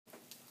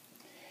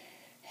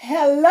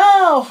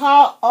Hello,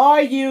 how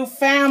are you,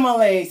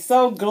 family?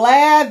 So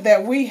glad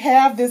that we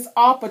have this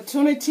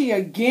opportunity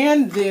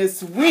again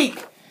this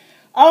week.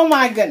 Oh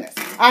my goodness.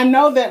 I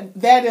know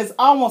that is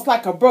almost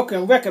like a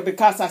broken record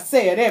because I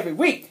say it every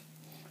week.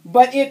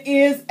 But it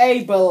is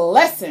a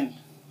blessing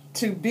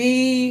to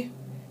be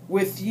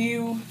with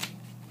you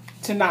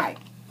tonight.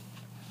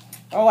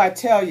 Oh, I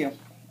tell you.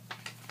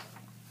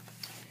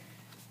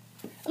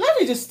 Let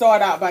me just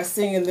start out by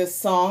singing this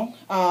song.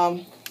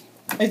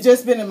 It's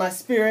just been in my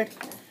spirit.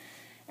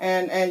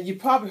 And you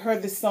probably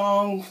heard this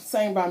song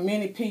sang by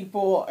many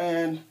people,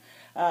 and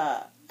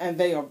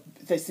they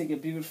sing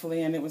it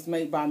beautifully. And it was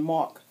made by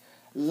Mark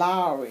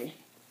Lowry,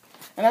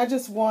 and I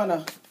just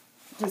wanna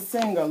just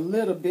sing a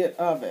little bit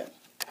of it,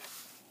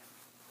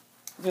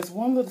 just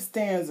one little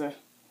stanza.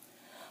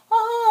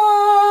 Oh,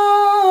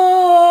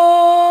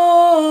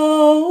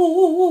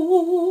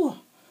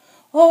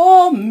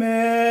 oh,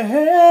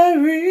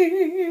 Mary.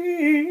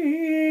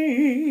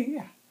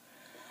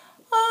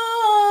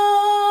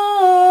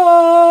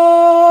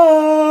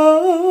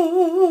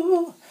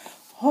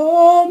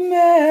 Oh,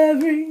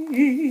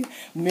 Mary,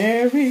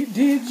 Mary,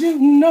 did you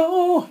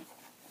know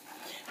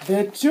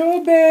that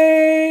your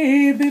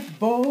baby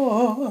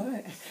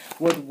boy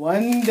would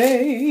one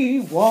day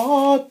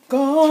walk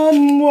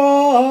on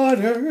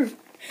water?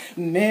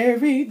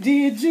 Mary,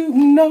 did you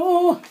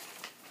know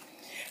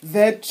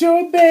that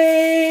your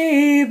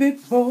baby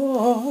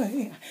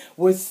boy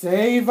would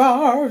save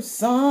our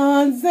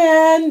sons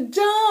and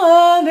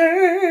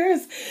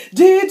daughters?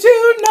 Did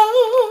you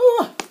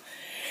know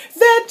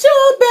that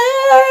your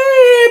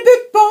baby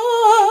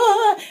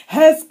boy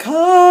has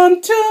come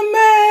to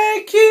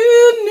make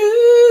you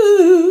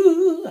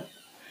new?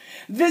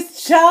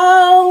 This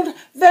child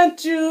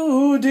that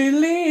you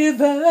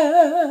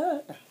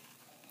delivered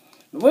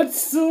would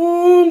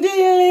soon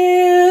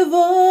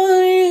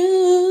deliver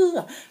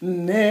you.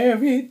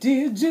 Mary,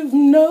 did you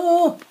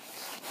know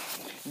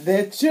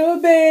that your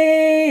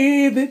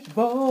baby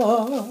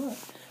boy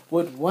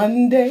would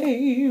one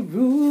day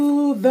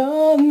rule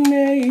the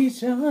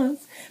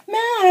nations?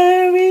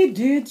 Mary,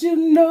 did you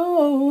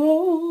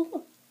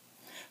know?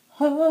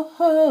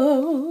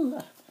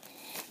 Oh,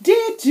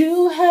 did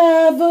you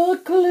have a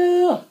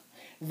clue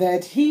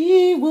that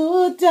he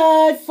would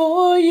die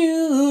for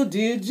you?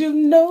 Did you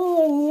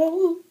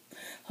know?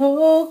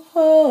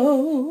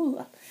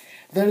 Oh,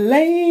 the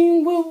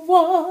lame will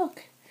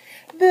walk,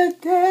 the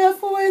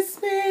deaf will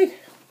speak,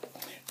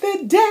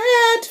 the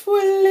dead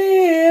will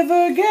live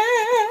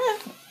again.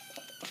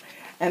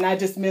 And I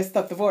just messed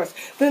up the voice.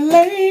 The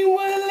lame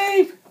will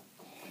leap,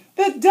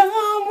 the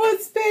dumb will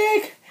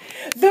speak,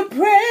 the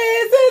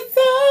praises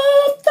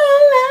of the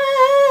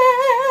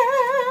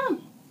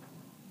Lamb.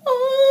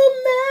 Oh,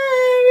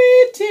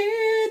 Mary,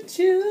 did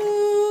you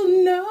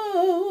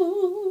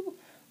know?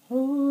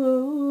 Oh.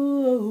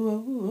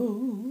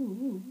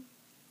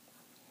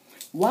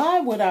 Why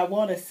would I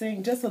want to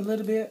sing just a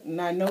little bit?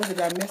 And I know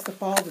that I messed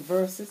up all the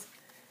verses.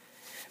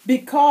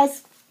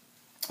 Because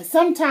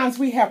sometimes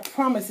we have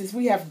promises,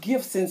 we have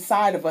gifts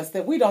inside of us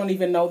that we don't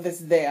even know that's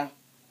there.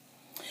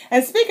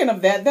 And speaking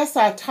of that, that's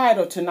our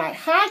title tonight.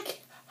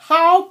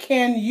 How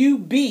can you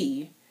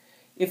be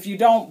if you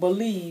don't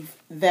believe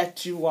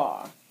that you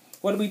are?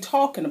 What are we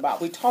talking about?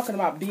 We're talking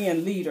about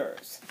being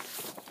leaders.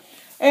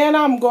 And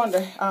I'm going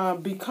to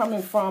be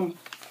coming from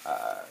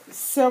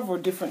several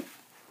different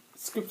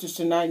scriptures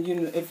tonight. You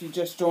know, if you're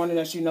just joining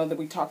us, you know that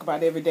we talk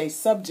about everyday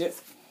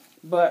subjects,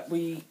 but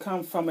we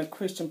come from a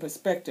Christian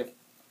perspective.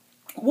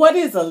 What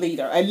is a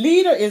leader? A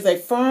leader is a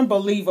firm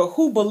believer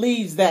who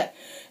believes that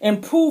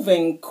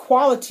improving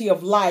quality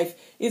of life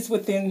is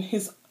within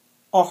his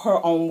or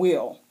her own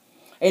will.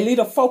 A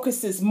leader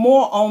focuses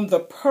more on the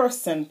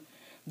person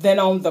than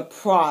on the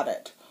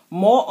product,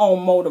 more on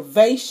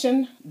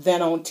motivation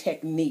than on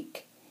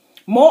technique,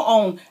 more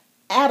on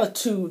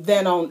attitude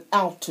than on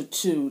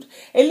altitude.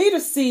 A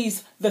leader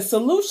sees the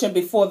solution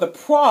before the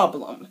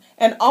problem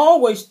and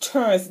always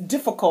turns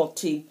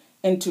difficulty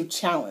into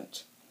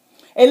challenge.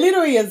 A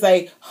leader is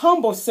a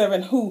humble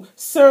servant who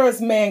serves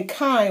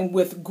mankind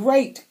with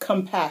great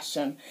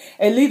compassion.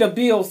 A leader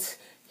builds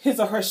his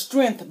or her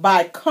strength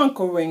by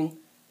conquering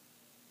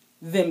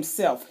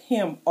themselves,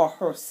 him or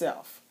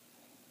herself.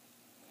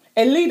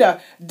 A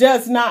leader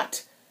does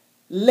not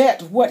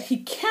let what he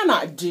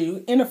cannot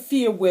do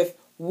interfere with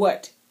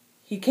what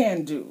he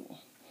can do.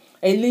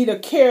 A leader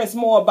cares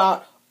more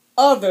about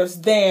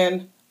others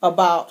than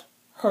about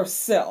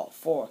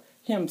herself or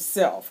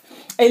himself.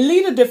 A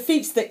leader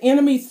defeats the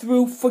enemy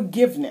through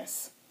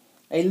forgiveness.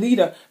 A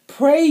leader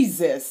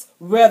praises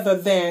rather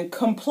than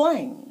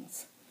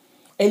complains.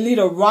 A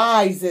leader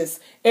rises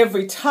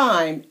every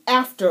time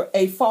after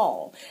a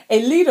fall.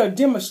 A leader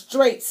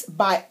demonstrates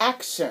by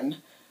actions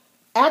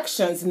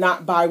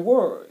not by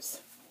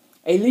words.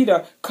 A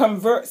leader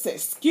converts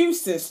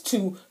excuses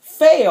to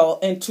fail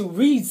into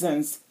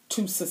reasons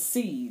to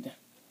succeed.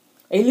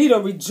 A leader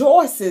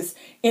rejoices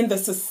in the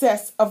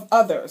success of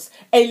others.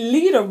 A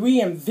leader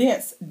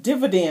reinvents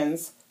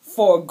dividends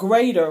for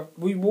greater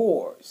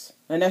rewards.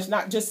 And that's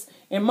not just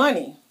in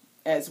money.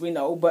 as we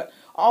know, but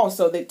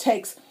also it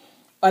takes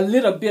a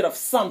little bit of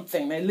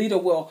something. A leader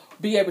will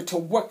be able to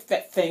work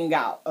that thing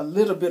out, a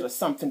little bit of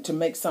something to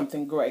make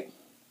something great.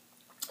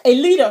 A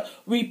leader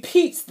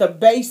repeats the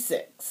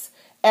basics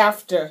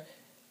after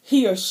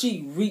he or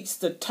she reaches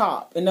the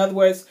top. In other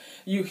words,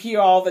 you hear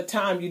all the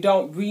time, you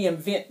don't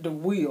reinvent the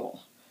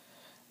wheel.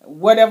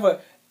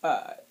 Whatever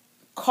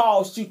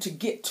caused you to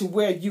get to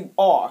where you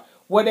are,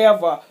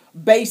 whatever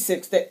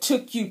basics that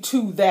took you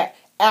to that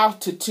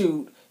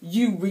altitude,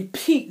 you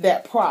repeat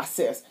that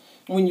process.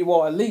 When you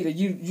are a leader,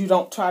 you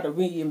don't try to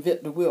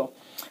reinvent the wheel.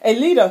 A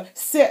leader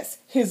sets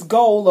his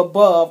goal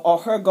above or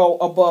her goal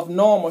above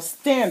normal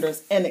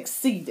standards and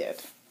exceed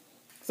it.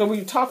 So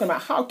we're talking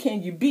about how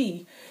can you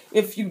be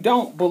if you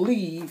don't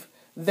believe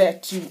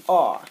that you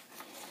are.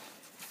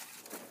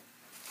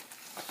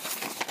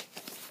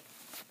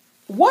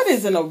 What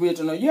is an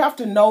original? You have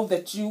to know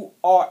that you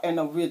are an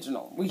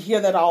original. We hear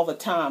that all the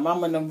time.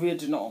 I'm an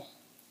original.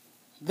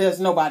 There's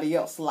nobody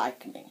else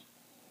like me.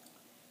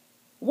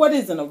 What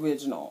is an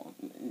original?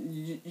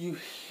 You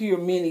hear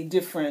many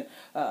different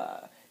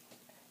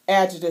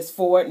adjectives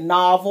for it.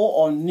 Novel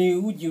or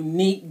new,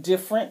 unique,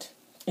 different.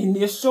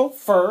 Initial,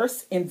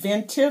 first,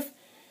 inventive,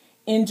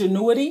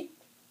 ingenuity,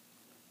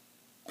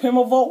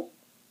 pivotal,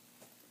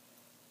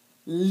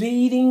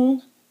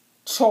 leading,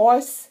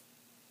 choice,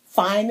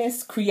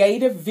 finest,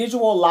 creative,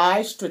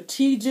 visualized,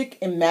 strategic,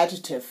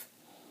 imaginative,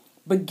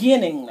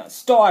 beginning,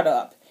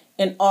 startup,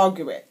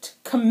 inaugurate,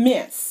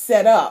 commence,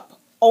 set up,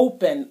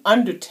 open,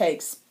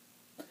 undertakes,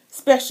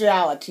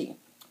 speciality,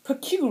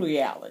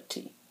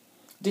 peculiarity,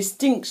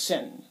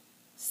 distinction,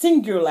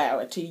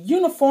 singularity,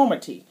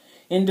 uniformity,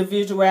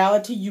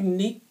 individuality,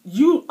 unique,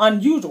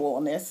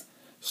 unusualness,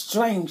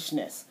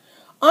 strangeness,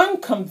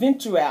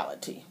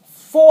 unconventionality,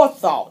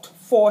 forethought,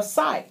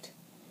 foresight.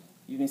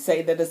 You can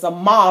say that it's a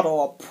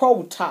model, a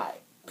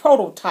prototype,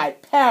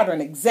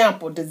 pattern,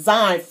 example,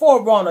 design,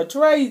 forerunner,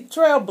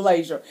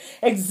 trailblazer,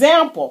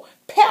 example,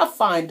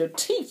 pathfinder,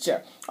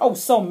 teacher. Oh,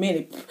 so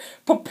many.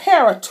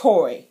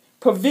 Preparatory,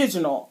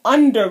 provisional,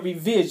 under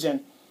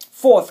revision,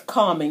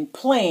 forthcoming,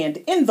 planned,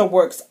 in the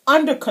works,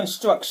 under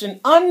construction,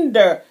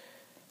 under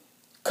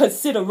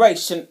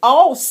consideration,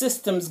 all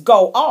systems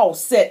go, all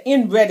set,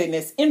 in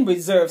readiness, in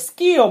reserve,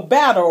 skill,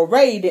 battle,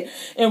 arrayed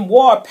in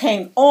war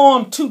paint,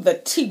 armed to the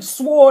teeth,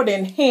 sword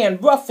in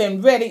hand, rough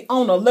and ready,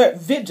 on alert,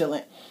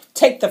 vigilant.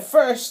 Take the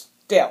first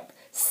step,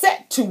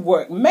 set to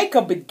work, make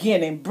a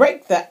beginning,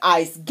 break the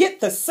ice, get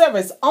the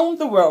service on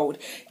the road,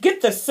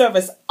 get the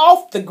service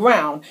off the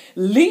ground,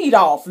 lead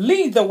off,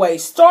 lead the way,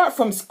 start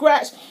from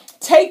scratch,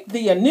 take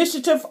the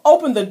initiative,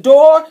 open the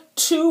door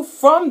to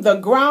from the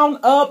ground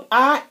up.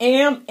 I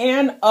am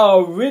an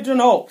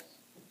original.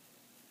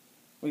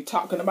 We're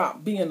talking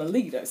about being a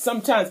leader.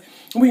 Sometimes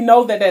we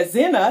know that that's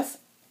in us,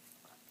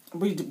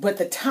 but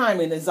the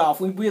timing is off.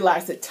 We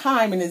realize that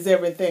timing is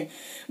everything.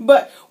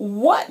 But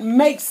what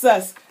makes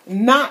us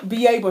not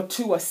be able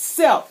to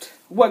accept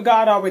what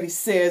God already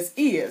says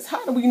is?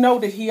 How do we know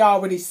that he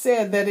already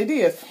said that it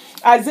is?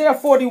 Isaiah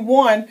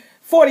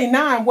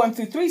 49, 1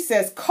 through 3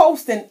 says,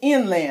 coast and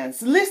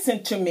inlands,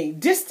 listen to me.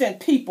 Distant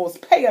peoples,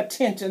 pay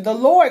attention. The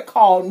Lord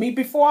called me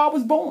before I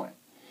was born.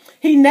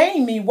 He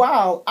named me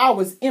while I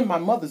was in my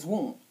mother's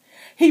womb.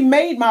 He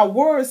made my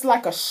words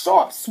like a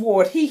sharp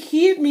sword. He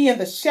hid me in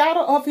the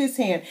shadow of his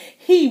hand.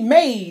 He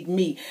made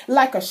me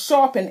like a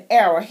sharpened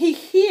arrow. He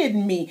hid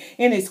me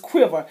in his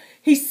quiver.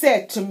 He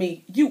said to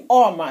me, you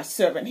are my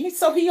servant.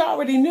 So he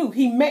already knew.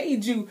 He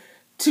made you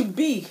to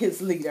be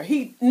his leader.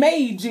 He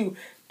made you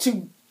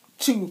to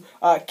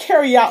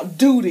carry out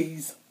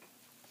duties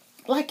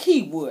like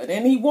he would.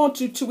 And he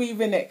wants you to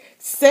even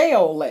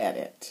excel at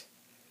it.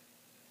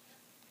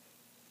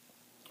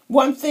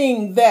 One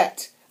thing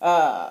that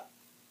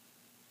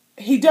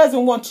he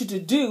doesn't want you to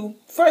do,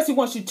 first he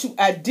wants you to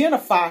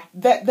identify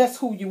that that's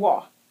who you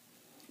are.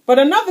 But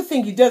another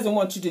thing he doesn't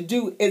want you to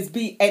do is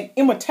be an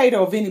imitator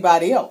of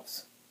anybody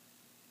else.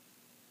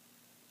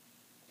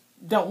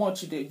 Don't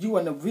want you to. You're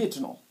an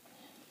original.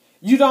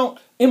 You don't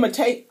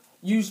imitate.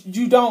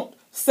 You don't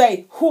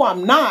say who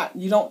I'm not.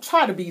 You don't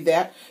try to be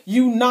that.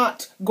 You're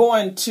not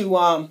going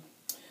to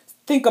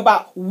think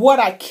about what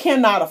I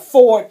cannot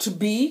afford to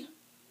be.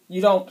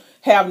 You don't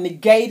have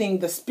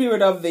negating the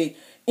spirit of the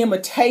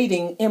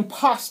imitating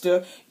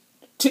imposter.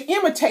 To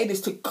imitate is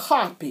to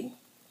copy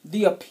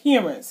the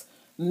appearance,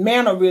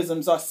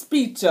 mannerisms, or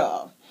speech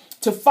of.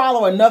 To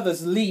follow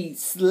another's lead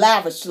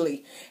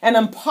lavishly. An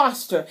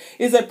imposter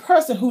is a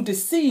person who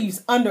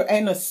deceives under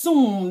an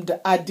assumed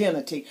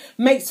identity,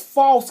 makes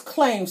false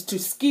claims to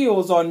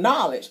skills or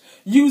knowledge,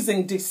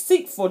 using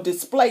deceitful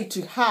display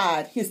to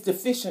hide his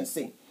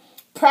deficiency,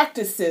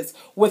 practices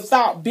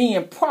without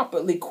being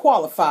properly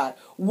qualified,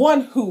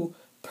 one who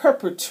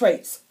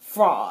perpetrates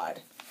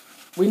fraud.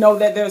 We know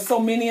that there's so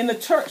many in the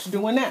church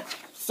doing that.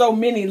 So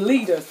many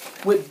leaders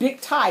with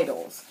big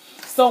titles.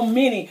 So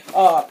many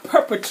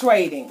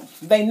perpetrating.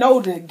 They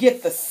know to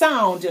get the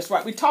sound just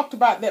right. We talked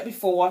about that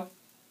before.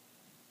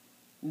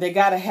 They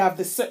got to have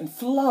this certain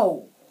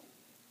flow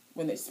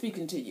when they're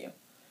speaking to you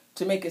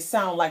to make it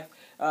sound like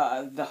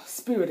the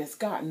Spirit has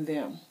gotten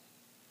them.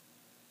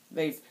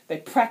 They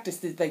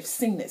practiced it. They've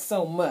seen it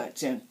so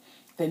much, and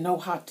they know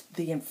how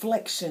the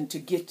inflection to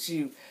get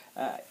you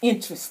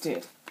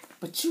interested.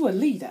 But you a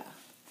leader.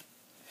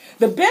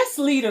 The best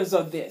leaders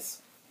are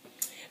this.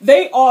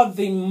 They are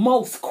the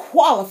most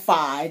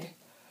qualified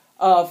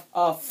of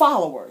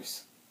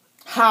followers.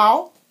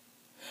 How?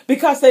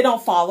 Because they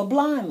don't follow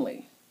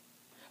blindly,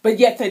 but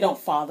yet they don't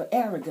follow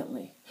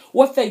arrogantly.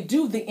 What they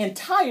do the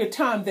entire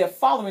time they're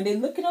following, they're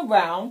looking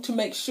around to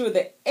make sure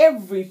that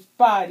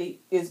everybody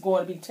is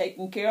going to be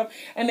taken care of.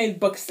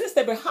 But since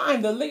they're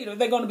behind the leader,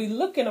 they're going to be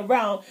looking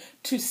around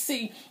to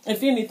see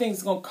if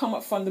anything's going to come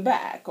up from the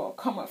back or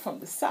come up from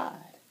the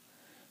side.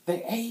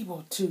 They're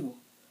able to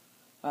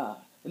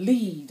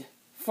lead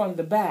from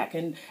the back.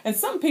 And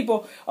some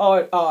people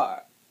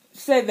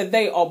say that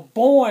they are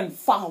born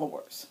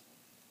followers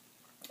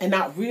and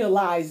not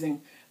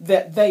realizing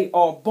that they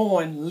are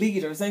born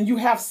leaders. And you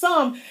have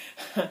some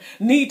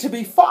need to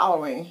be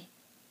following,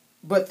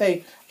 but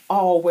they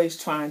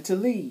always trying to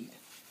lead.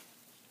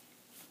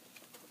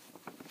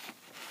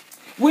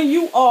 When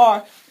you're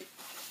a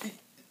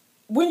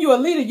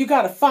leader, you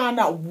got to find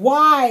out,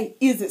 why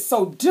is it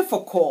so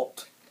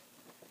difficult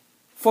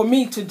for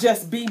me to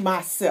just be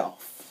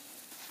myself?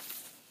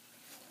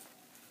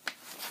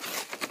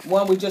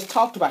 One we just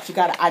talked about, you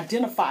got to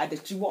identify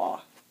that you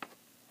are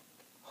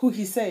who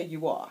he said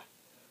you are.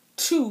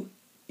 2,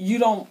 you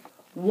don't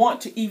want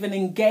to even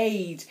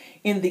engage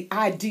in the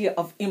idea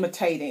of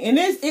imitating. And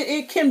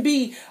it can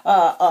be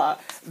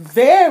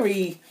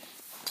very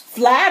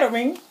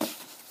flattering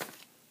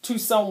to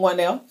someone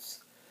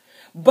else,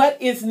 but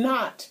it's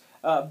not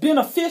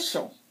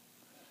beneficial,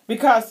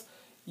 because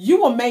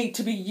you were made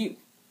to be you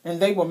and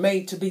they were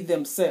made to be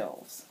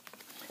themselves.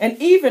 And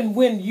even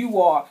when you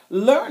are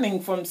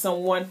learning from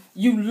someone,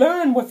 you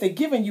learn what they're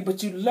giving you,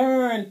 but you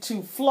learn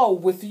to flow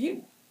with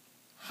you,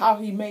 how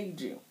he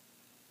made you.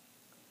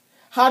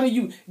 How do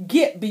you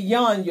get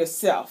beyond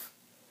yourself?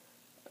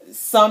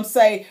 Some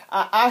say,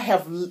 I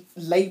have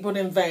labored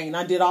in vain.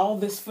 I did all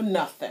this for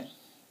nothing.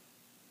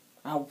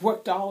 I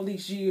worked all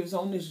these years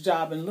on this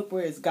job, and look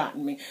where it's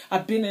gotten me.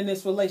 I've been in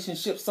this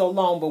relationship so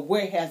long, but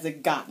where has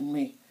it gotten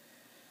me?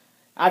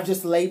 I've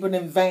just labored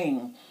in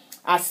vain.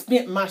 I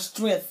spent my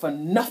strength for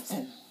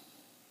nothing.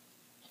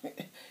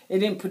 It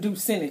didn't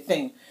produce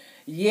anything.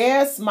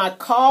 Yes, my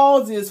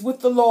cause is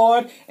with the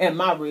Lord and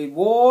my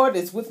reward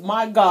is with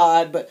my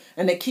God.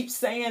 And they keep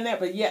saying that,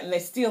 but yet, and they're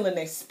still in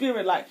their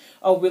spirit like,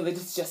 oh, really,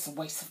 this is just a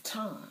waste of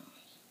time.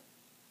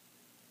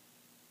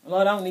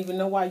 Lord, I don't even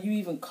know why you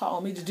even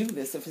call me to do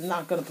this if it's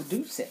not going to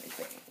produce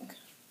anything.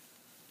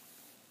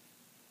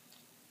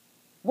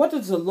 What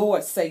does the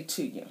Lord say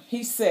to you?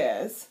 He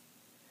says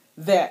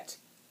that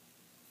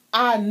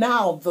I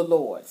now, the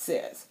Lord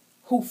says,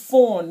 who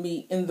formed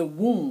me in the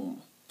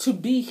womb to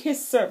be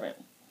his servant,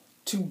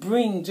 to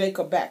bring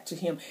Jacob back to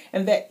him,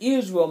 and that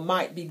Israel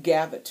might be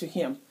gathered to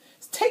him.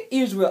 Take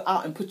Israel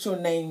out and put your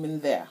name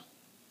in there.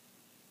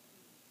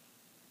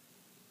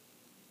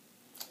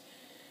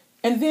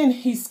 And then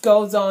he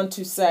goes on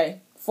to say,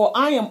 for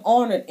I am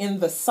honored in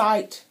the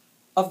sight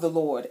of the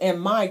Lord, and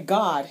my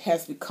God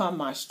has become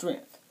my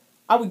strength.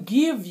 I will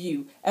give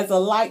you as a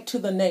light to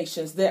the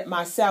nations, that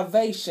my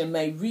salvation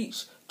may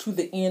reach to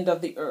the end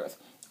of the earth.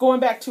 Going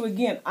back to,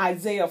 again,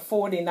 Isaiah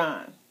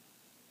 49.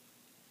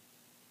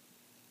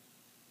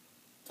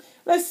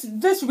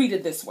 Let's read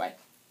it this way.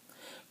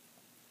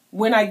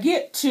 When I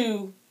get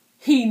to,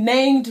 he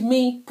named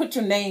me, put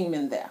your name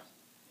in there.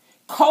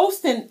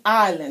 Coast and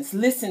islands,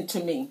 listen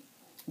to me.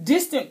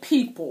 Distant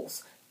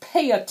peoples,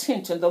 pay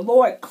attention. The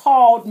Lord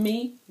called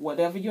me,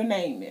 whatever your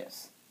name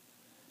is,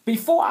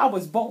 before I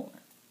was born.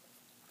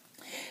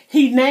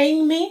 He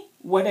named me,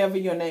 whatever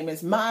your name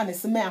is. Mine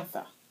is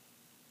Samantha.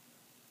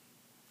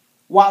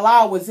 While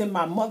I was in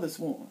my mother's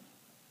womb.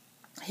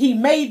 He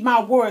made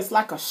my words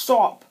like a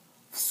sharp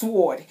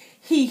sword.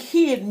 He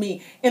hid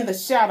me in the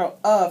shadow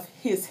of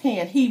his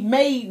hand. He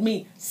made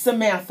me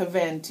Samantha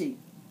Vantee,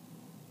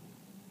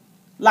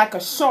 like a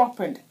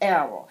sharpened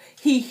arrow.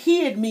 He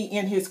hid me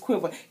in his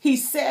quiver. He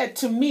said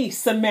to me,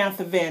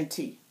 Samantha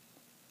Vantee,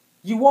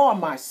 you are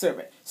my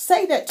servant.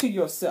 Say that to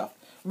yourself.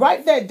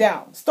 Write that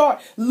down.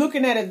 Start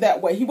looking at it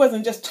that way. He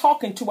wasn't just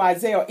talking to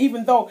Isaiah,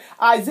 even though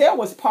Isaiah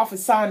was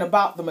prophesying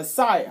about the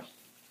Messiah.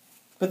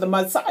 But the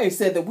Messiah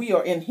said that we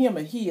are in him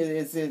and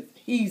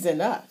he's in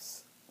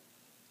us.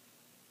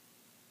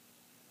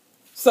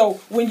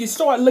 So when you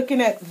start looking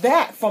at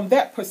that from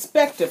that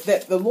perspective,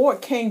 that the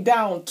Lord came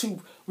down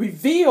to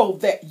reveal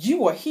that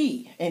you are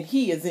he and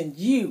he is in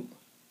you,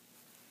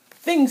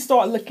 things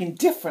start looking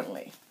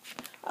differently.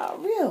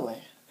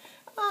 Really?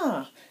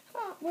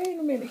 Wait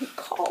a minute. He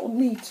called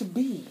me to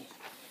be.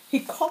 He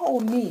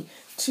called me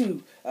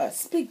to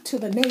speak to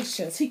the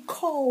nations. He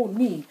called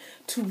me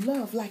to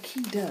love like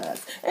he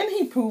does. And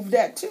he proved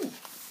that too.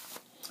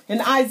 In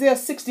Isaiah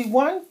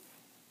 61,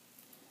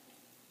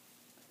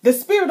 the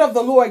Spirit of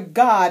the Lord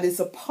God is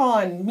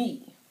upon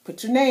me.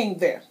 Put your name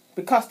there.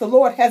 Because the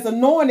Lord has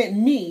anointed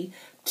me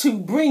to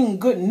bring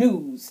good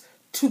news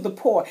to the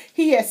poor.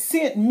 He has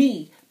sent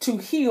me to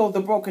heal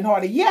the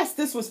brokenhearted. Yes,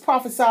 this was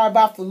prophesied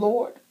about the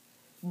Lord,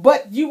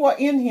 but you are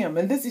in him.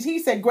 And this is, he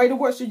said, greater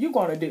works are you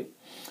going to do.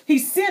 He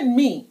sent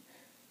me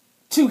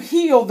to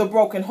heal the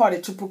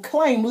brokenhearted, to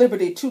proclaim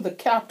liberty to the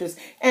captives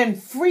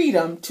and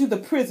freedom to the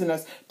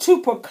prisoners,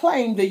 to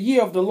proclaim the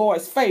year of the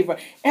Lord's favor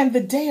and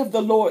the day of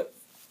the Lord,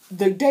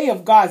 the day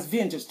of God's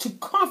vengeance, to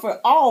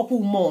comfort all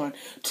who mourn,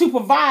 to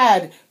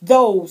provide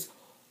those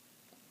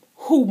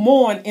who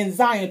mourn in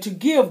Zion, to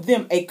give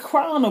them a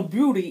crown of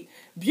beauty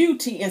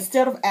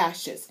instead of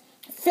ashes,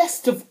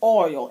 festive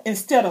oil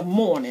instead of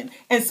mourning,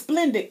 and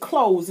splendid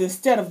clothes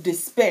instead of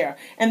despair.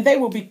 And they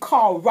will be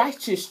called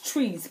righteous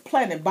trees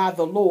planted by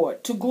the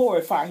Lord to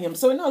glorify him.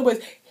 So in other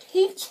words,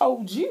 he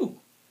chose you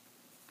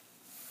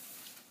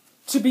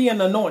to be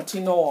an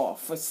anointing oil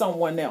for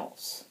someone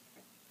else.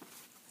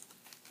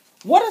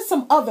 What are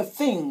some other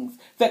things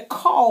that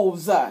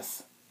cause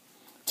us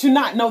to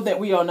not know that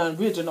we are an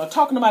original?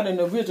 Talking about an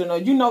original,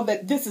 you know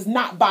that this is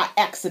not by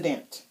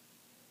accident,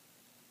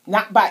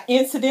 not by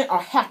incident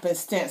or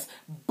happenstance,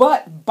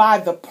 but by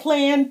the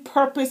plan,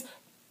 purpose,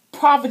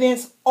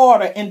 providence,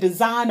 order, and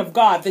design of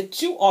God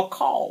that you are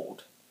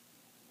called.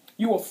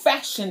 You are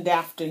fashioned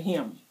after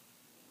him.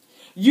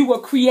 You were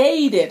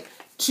created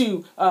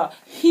to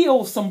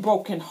heal some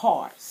broken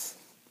hearts.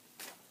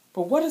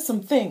 But what are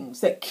some things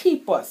that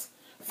keep us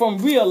from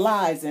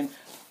realizing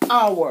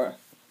our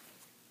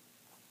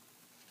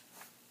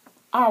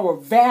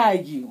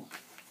value?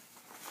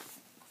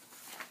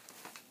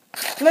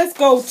 Let's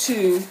go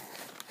to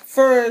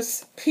 1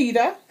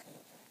 Peter.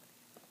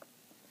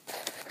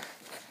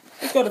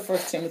 Let's go to 1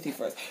 Timothy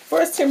first.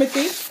 1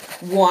 Timothy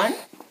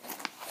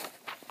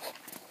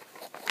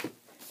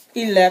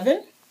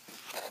 1:11.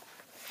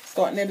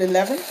 Starting at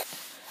 11.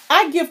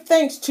 I give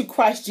thanks to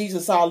Christ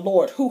Jesus our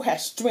Lord, who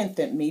has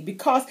strengthened me,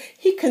 because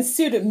he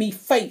considered me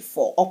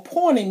faithful,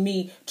 appointing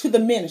me to the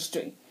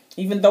ministry,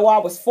 even though I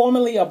was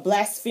formerly a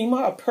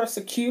blasphemer, a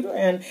persecutor,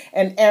 and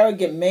an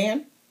arrogant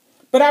man.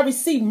 But I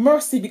received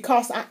mercy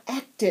because I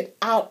acted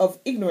out of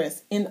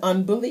ignorance in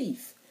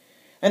unbelief.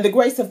 And the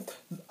grace of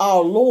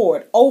our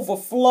Lord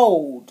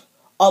overflowed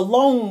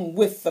along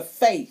with the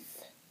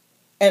faith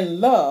and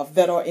love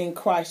that are in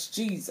Christ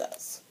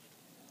Jesus.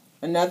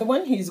 Another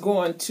one, he's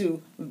going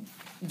to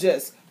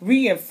just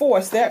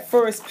reinforce that.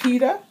 1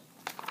 Peter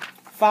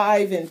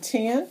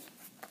 5:10.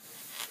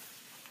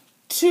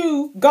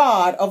 To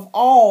God of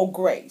all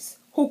grace,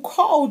 who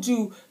called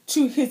you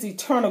to his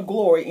eternal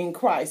glory in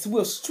Christ,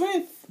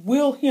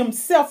 will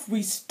himself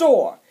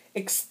restore,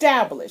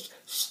 establish,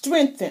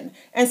 strengthen,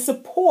 and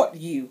support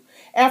you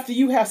after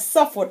you have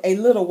suffered a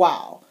little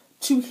while.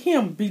 To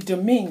him be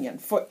dominion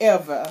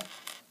forever.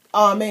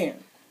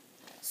 Amen.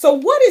 So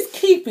what is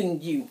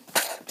keeping you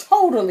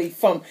totally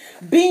from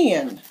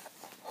being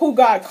who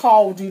God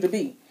called you to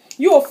be?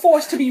 You are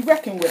forced to be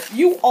reckoned with.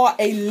 You are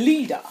a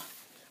leader,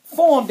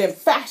 formed and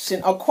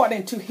fashioned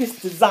according to his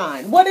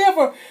design.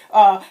 Whatever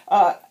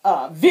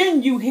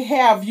venue he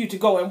have you to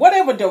go in,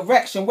 whatever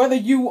direction, whether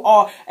you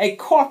are a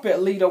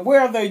corporate leader,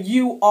 whether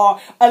you are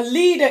a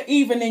leader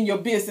even in your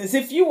business,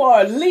 if you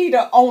are a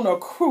leader on a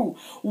crew,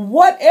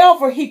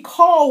 whatever he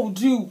called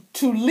you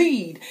to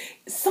lead,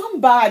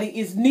 somebody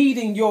is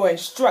needing your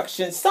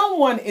instruction.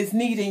 Someone is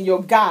needing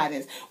your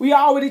guidance. We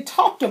already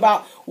talked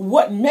about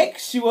what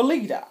makes you a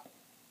leader.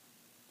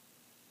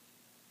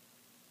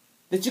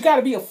 That you got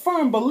to be a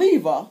firm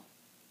believer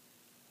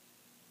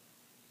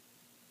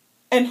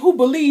and who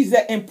believes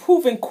that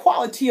improving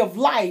quality of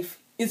life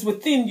is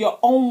within your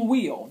own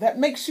will. That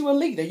makes you a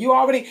leader.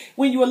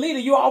 When you're a leader,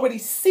 you already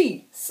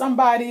see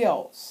somebody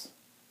else.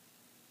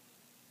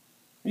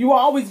 You're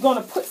always going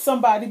to put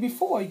somebody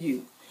before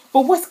you.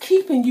 But what's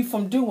keeping you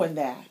from doing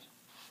that?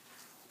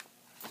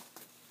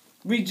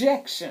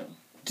 Rejection.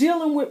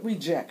 Dealing with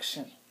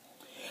rejection.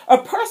 A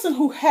person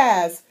who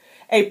has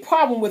a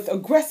problem with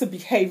aggressive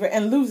behavior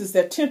and loses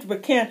their temper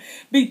can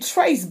be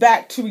traced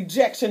back to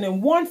rejection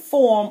in one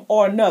form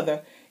or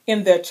another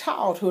in their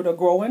childhood or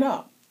growing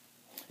up.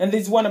 And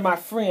this is one of my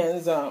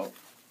friends, also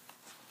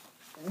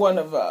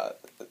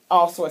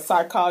a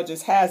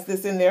psychologist, has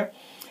this in there.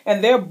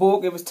 And their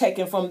book, it was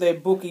taken from their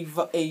book,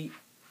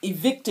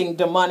 Evicting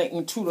Demonic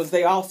Intruders.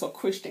 They also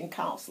Christian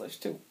counselors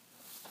too.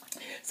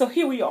 So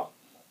here we are.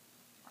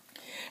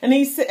 And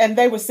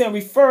they were saying,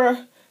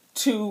 refer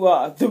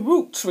to the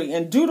root tree.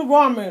 And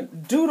Deuteronomy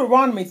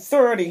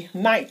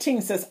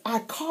 30:19 says, I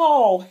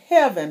call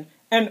heaven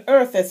and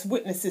earth as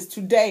witnesses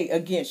today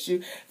against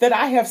you, that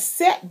I have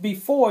set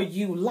before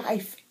you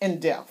life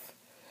and death,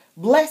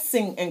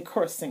 blessing and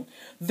cursing.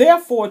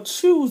 Therefore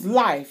choose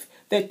life,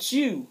 that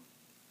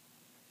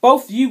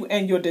both you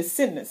and your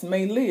descendants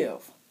may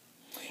live.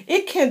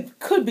 It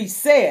could be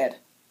said,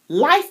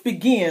 life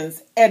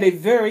begins at a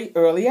very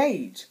early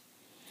age.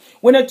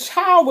 When a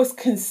child was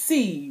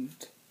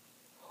conceived,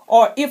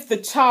 or if the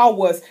child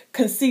was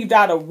conceived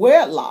out of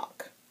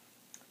wedlock,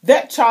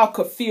 that child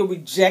could feel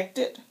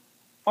rejected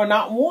or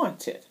not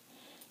wanted.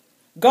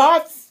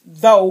 God,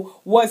 though,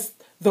 was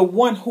the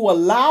one who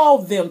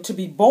allowed them to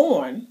be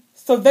born,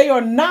 so they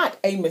are not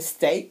a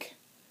mistake.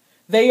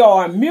 They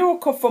are a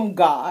miracle from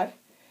God,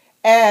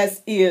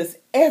 as is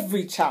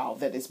every child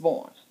that is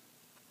born.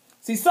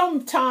 See,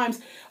 sometimes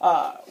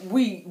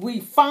we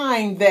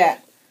find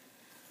that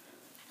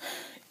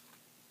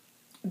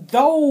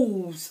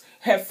those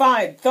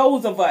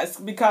of us,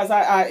 because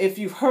if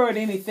you've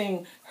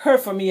heard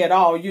from me at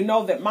all, you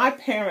know that my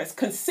parents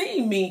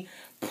conceived me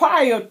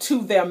prior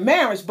to their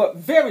marriage, but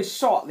very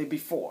shortly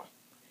before.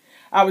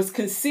 I was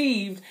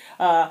conceived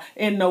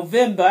in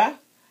November,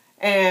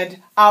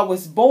 and I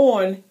was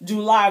born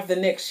July of the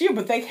next year,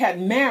 but they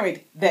had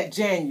married that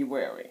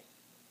January.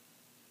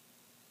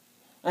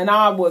 And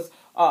I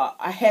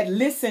had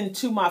listened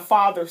to my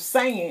father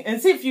saying, and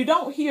see, if you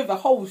don't hear the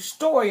whole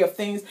story of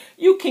things,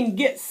 you can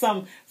get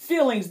some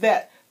feelings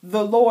that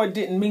the Lord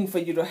didn't mean for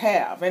you to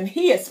have. And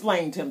he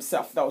explained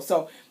himself, though.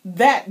 So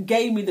that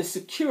gave me the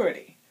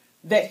security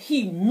that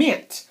he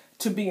meant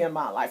to be in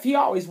my life. He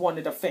always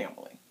wanted a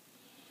family.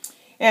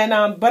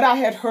 And but I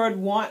had heard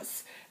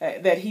once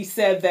that he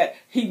said that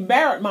he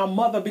married my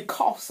mother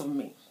because of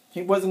me.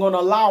 He wasn't going to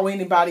allow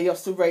anybody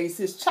else to raise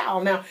his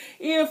child. Now,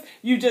 if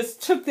you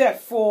just took that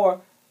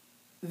for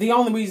the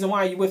only reason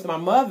why you're with my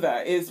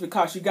mother is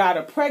because you got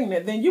her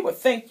pregnant, then you would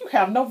think you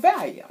have no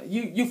value.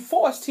 You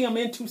forced him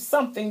into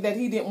something that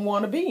he didn't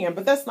want to be in,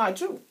 but that's not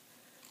true.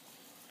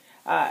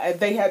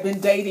 They had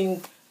been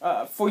dating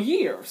for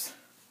years.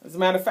 As a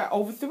matter of fact,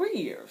 over 3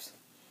 years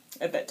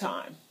at that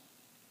time.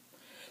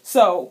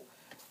 So,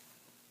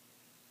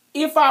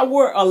 if I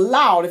were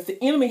allowed, if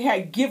the enemy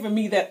had given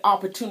me that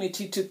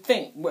opportunity to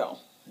think, well,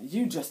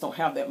 you just don't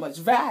have that much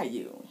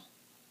value,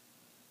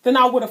 then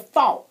I would have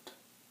thought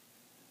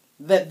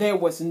that there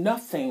was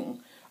nothing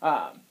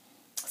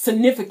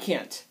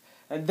significant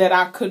that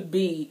I could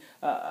be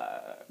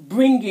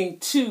bringing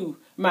to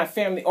my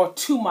family or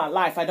to my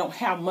life. I don't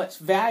have much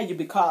value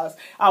because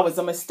I was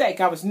a mistake.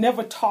 I was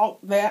never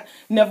taught that,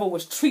 never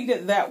was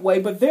treated that way.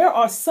 But there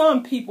are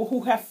some people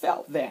who have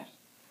felt that.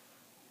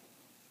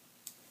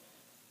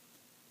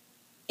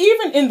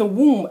 Even in the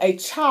womb, a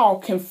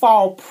child can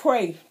fall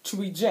prey to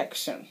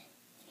rejection.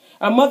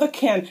 A mother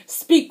can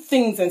speak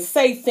things and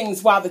say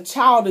things while the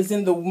child is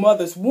in the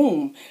mother's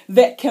womb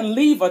that can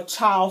leave a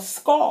child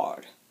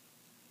scarred.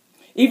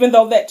 Even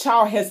though that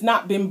child has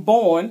not been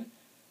born,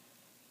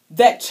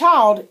 that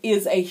child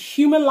is a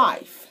human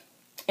life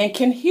and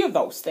can hear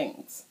those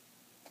things.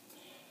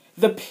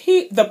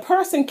 The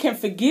person can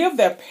forgive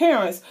their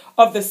parents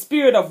of the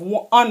spirit of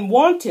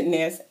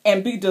unwantedness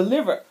and be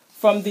delivered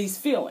from these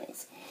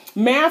feelings.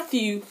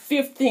 Matthew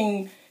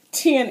 15:10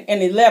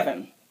 and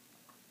 11.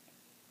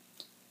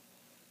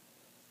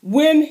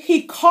 When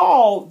he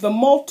called the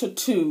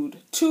multitude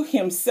to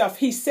himself,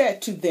 he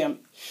said to them,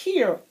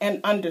 hear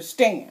and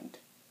understand.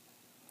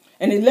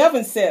 And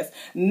 11 says,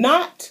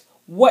 not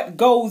what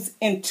goes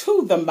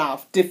into the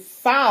mouth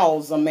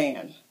defiles a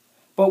man,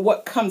 but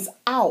what comes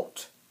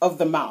out of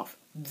the mouth,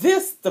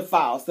 this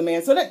defiles the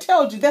man. So that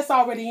tells you that's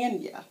already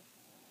in you.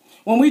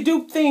 When we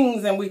do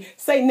things and we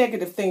say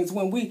negative things,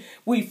 when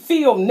we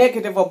feel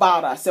negative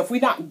about ourselves, we're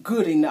not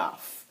good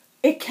enough.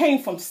 It came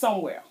from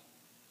somewhere.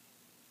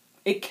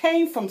 It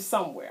came from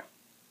somewhere.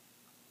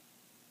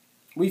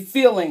 We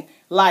feeling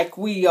like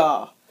we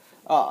are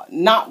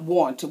not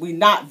wanted, we're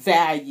not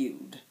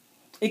valued.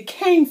 It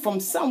came from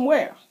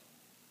somewhere.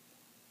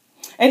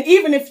 And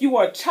even if you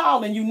were a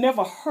child and you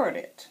never heard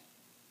it,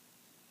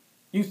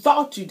 you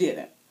thought you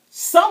didn't,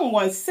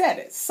 someone said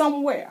it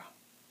somewhere.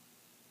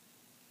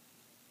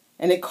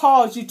 And it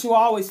caused you to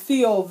always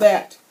feel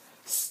that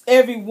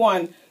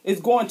everyone is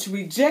going to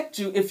reject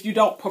you if you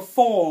don't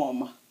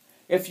perform,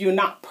 if you're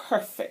not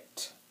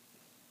perfect.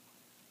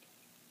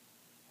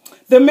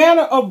 The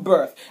manner of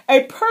birth.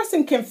 A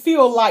person can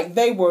feel like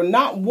they were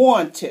not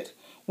wanted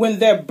when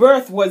their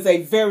birth was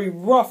a very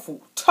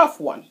tough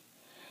one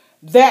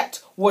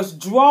that was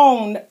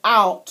drawn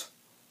out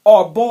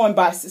or born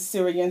by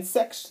cesarean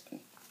section.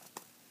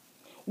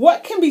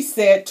 What can be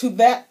said to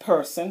that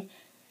person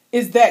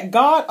is that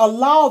God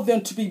allowed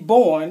them to be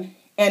born,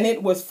 and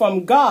it was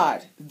from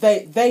God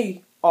that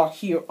they are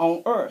here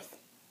on earth.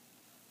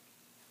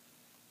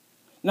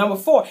 Number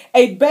 4,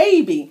 a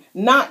baby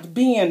not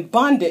being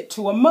bonded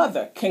to a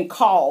mother can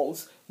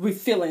cause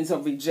feelings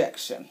of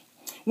rejection.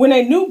 When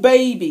a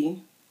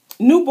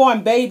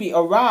newborn baby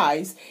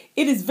arrives,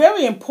 it is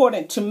very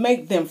important to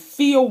make them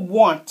feel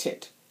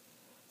wanted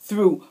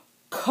through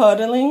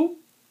cuddling,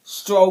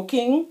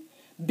 stroking,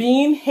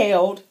 being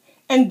held,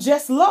 and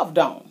just loved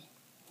on.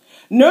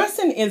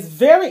 Nursing is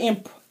very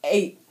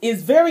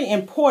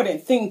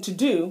important thing to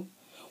do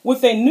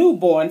with a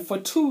newborn for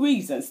 2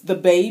 reasons. The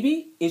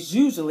baby is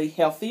usually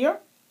healthier,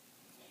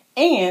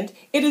 and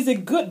it is a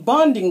good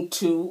bonding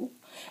tool,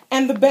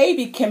 and the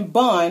baby can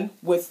bond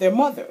with their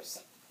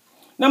mothers.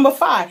 Number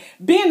 5,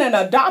 being an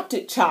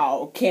adopted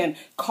child can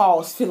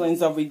cause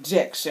feelings of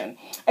rejection.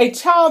 A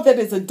child that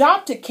is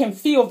adopted can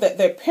feel that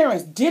their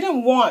parents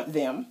didn't want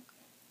them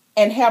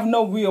and have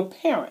no real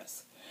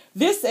parents.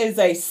 This is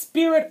a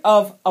spirit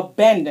of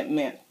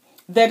abandonment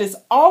that is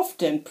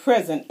often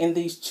present in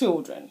these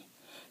children.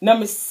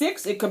 Number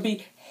 6, it could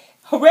be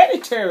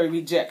hereditary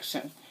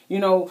rejection.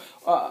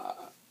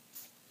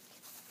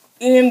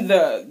 in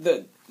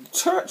the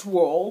church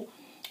world,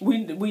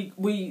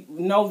 we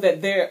know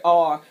that there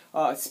are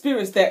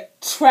spirits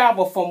that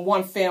travel from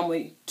one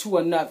family to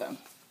another.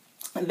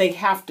 And they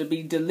have to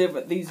be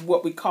delivered. These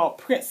what we call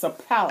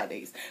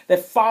principalities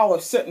that follow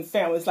certain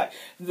families. Like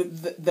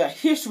the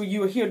history, you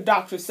will hear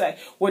doctors say,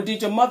 well,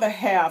 did your mother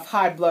have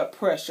high blood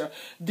pressure?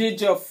 Did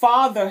your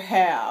father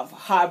have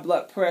high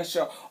blood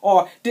pressure?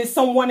 Or did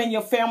someone in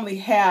your family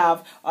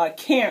have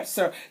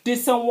cancer? Did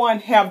someone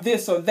have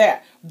this or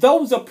that?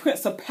 Those are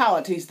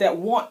principalities that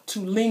want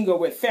to linger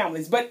with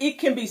families. But it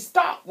can be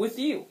stopped with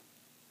you.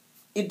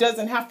 It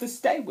doesn't have to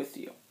stay with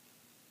you.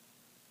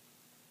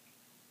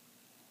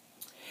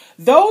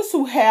 Those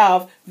who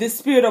have this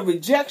spirit of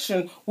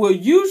rejection will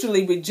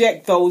usually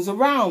reject those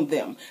around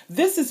them.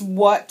 This is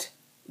what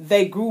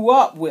they grew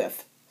up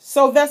with.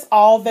 So that's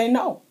all they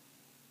know.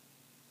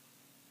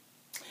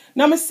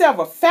 Number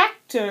 7,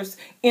 factors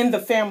in the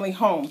family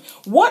home.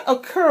 What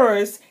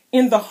occurs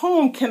in the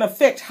home can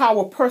affect how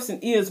a person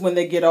is when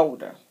they get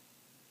older.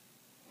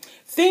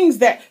 Things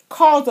that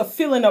cause a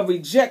feeling of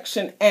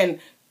rejection and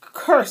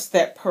curse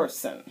that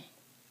person.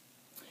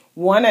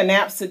 1, an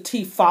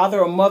absentee father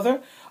or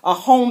mother. A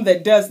home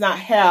that does not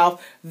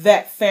have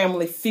that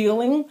family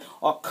feeling,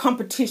 or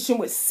competition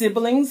with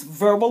siblings,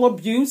 verbal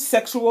abuse,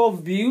 sexual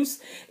abuse,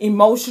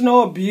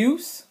 emotional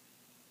abuse,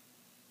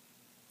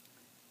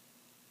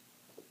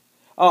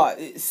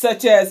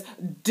 such as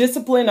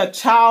discipline a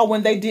child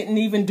when they didn't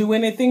even do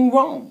anything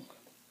wrong.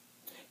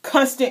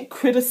 Constant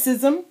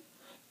criticism,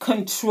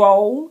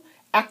 control,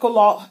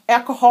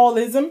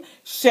 alcoholism,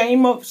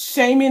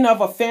 shaming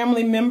of a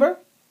family member.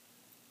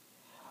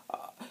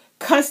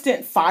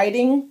 Constant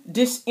fighting,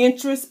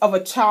 disinterest of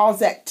a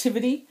child's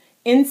activity,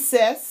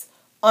 incest,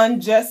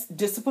 unjust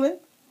discipline,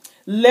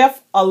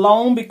 left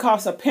alone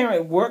because a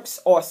parent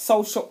works or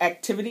social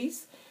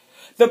activities.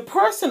 The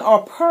person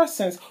or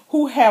persons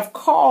who have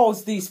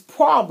caused these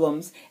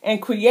problems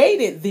and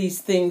created these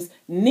things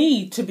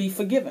need to be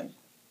forgiven.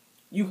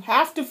 You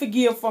have to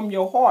forgive from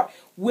your heart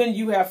when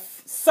you have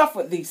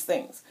suffered these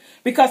things,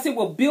 because it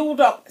will build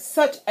up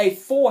such a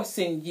force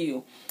in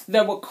you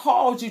that will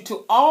cause you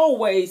to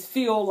always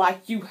feel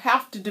like you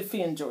have to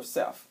defend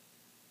yourself.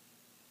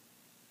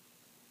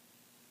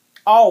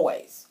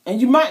 Always.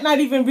 And you might not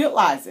even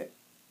realize it.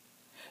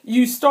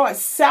 You start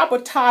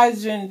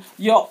sabotaging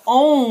your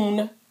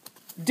own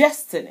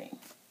destiny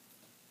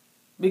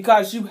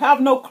because you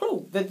have no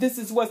clue that this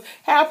is what's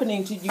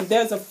happening to you.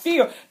 There's a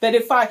fear that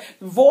if I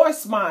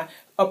voice my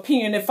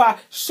opinion, if I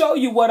show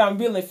you what I'm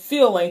really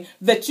feeling,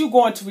 that you're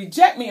going to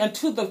reject me,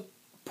 until the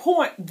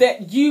point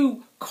that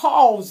you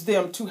cause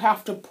them to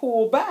have to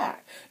pull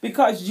back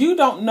because you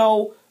don't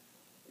know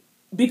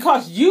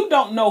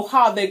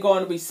how they're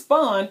going to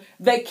respond.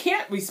 They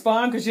can't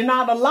respond because you're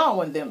not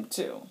allowing them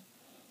to.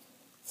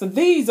 So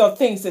these are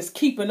things that's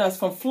keeping us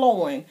from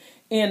flowing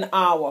in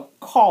our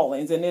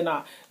callings and in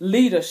our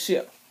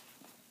leadership.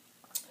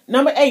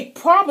 Number 8,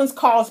 problems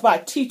caused by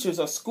teachers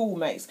or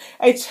schoolmates.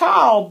 A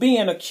child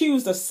being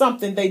accused of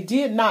something they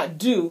did not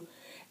do,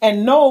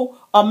 and no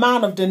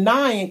amount of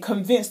denying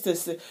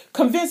convinces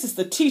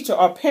the teacher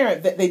or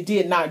parent that they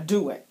did not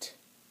do it.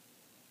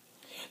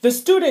 The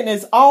student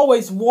is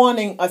always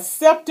wanting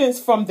acceptance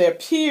from their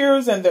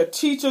peers and their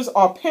teachers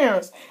or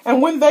parents,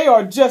 and when they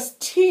are just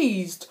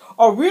teased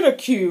or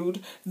ridiculed,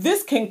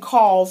 this can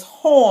cause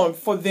harm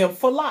for them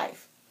for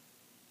life.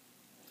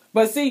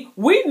 But see,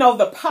 we know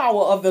the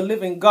power of the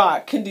living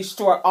God can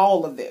destroy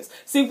all of this.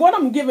 See, what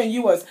I'm giving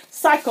you is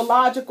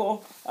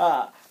psychological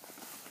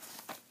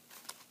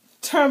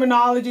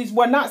terminologies.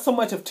 Well, not so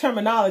much of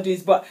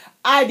terminologies, but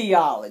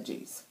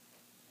ideologies.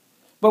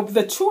 But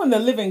the true and the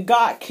living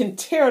God can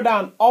tear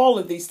down all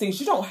of these things.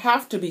 You don't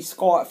have to be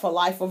scarred for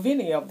life of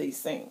any of these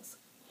things.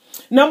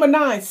 Number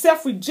 9,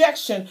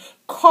 self-rejection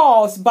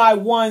caused by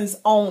one's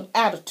own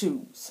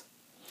attitudes.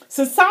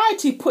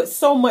 Society puts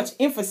so much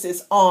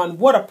emphasis on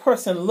what a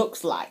person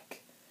looks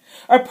like.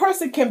 A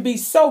person can be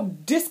so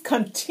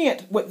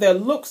discontent with their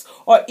looks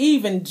or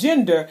even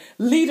gender,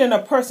 leading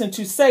a person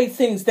to say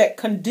things that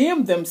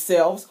condemn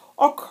themselves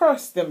or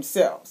curse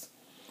themselves.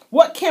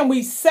 What can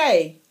we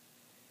say?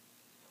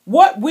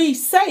 What we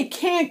say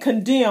can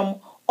condemn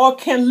or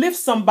can lift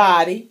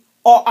somebody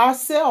or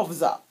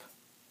ourselves up.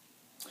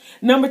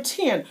 Number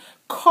 10,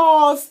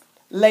 cause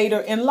later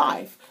in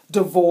life.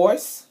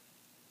 Divorce,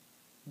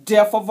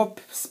 death of a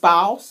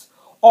spouse,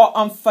 or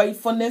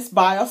unfaithfulness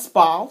by a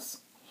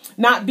spouse.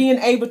 Not being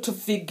able to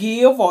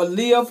forgive or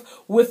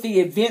live with the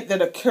event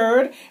that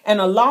occurred and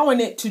allowing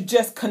it to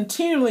just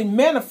continually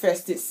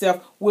manifest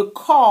itself will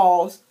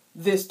cause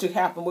this to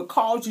happen, will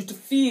cause you to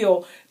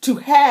feel, to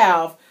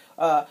have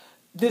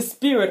this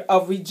spirit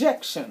of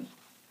rejection.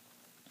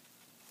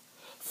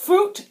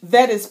 Fruit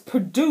that is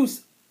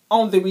produced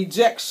on the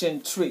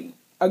rejection tree.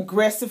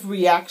 Aggressive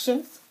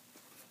reactions.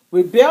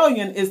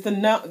 Rebellion is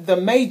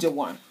the major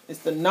one. It's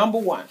the number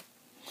one.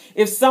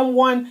 If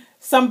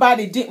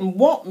somebody didn't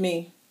want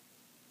me,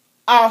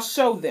 I'll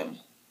show them.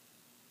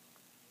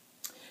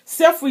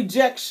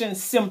 Self-rejection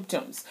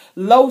symptoms.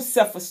 Low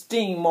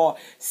self-esteem or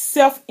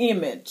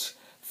self-image.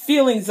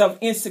 feelings of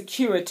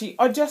insecurity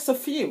are just a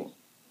few.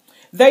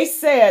 They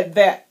said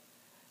that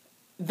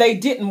they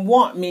didn't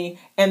want me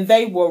and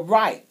they were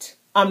right.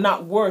 I'm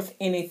not worth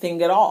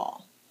anything at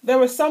all. There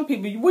are some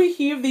people, we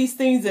hear these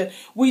things and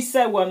we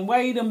say, well,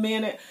 wait a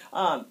minute.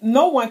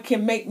 No one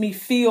can make me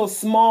feel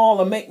small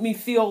or make me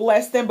feel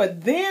less than.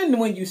 But then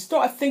when you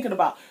start thinking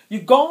about,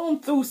 you've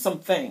gone through some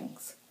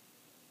things.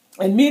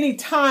 And many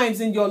times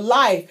in your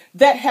life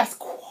that has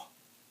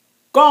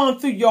gone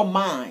through your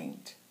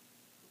mind.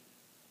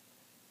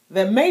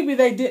 That maybe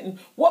they didn't.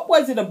 What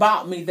was it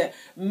about me that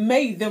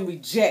made them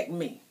reject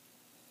me?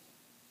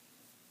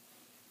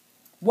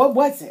 What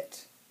was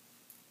it?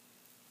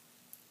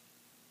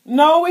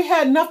 No, it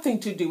had nothing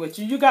to do with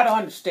you. You got to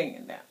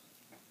understand that.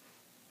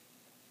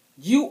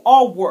 You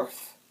are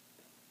worth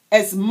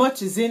as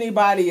much as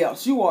anybody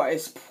else. You are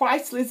as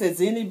priceless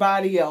as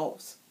anybody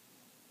else.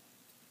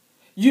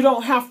 You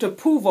don't have to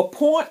prove a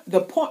point.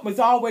 The point was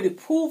already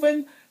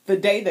proven the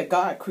day that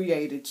God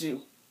created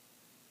you.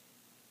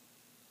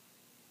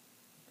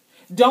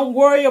 Don't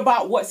worry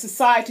about what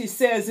society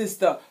says is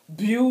the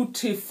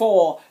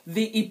beautiful,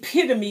 the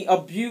epitome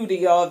of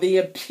beauty or the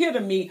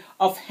epitome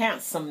of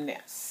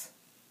handsomeness.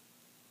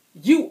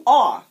 You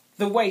are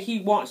the way he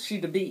wants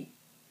you to be.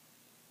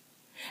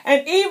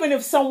 And even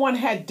if someone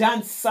had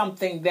done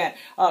something that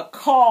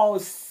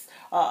caused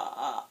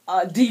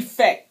a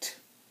defect,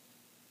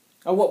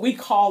 or what we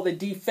call the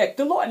defect,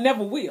 the Lord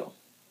never will.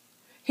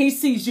 He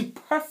sees you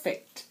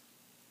perfect.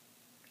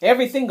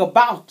 Everything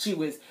about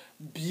you is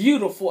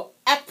beautiful,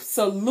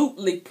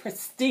 absolutely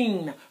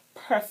pristine,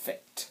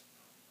 perfect.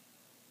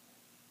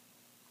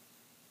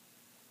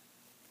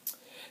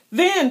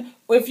 Then,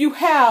 if you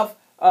have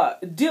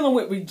dealing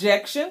with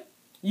rejection,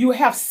 you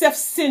have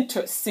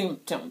self-centered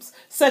symptoms,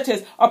 such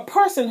as a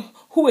person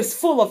who is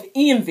full of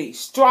envy,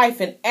 strife,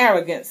 and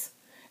arrogance,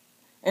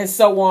 and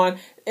so on.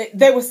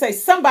 They would say,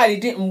 somebody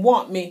didn't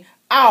want me.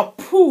 I'll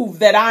prove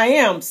that I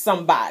am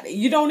somebody.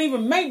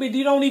 Maybe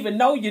you don't even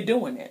know you're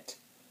doing it.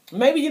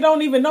 Maybe you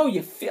don't even know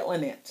you're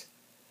feeling it.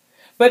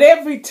 But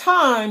every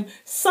time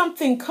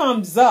something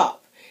comes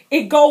up,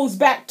 it goes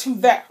back to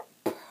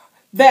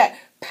that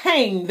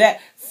pain,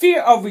 that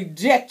fear of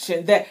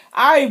rejection, that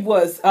I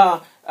was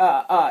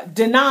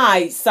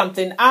denied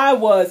something. I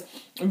was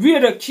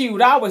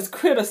ridiculed. I was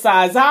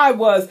criticized. I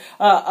was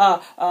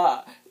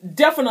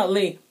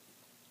definitely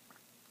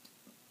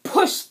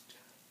pushed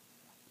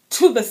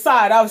to the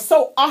side. I was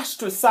so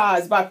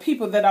ostracized by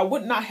people that I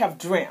would not have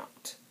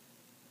dreamt.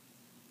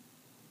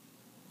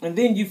 And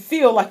then you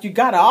feel like you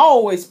got to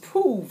always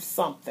prove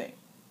something.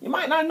 You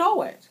might not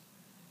know it.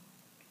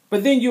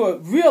 But then you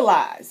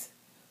realize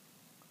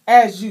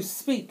as you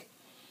speak,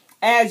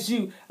 as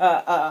you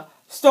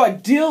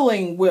start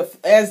dealing with,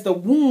 as the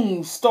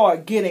wounds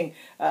start getting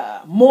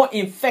more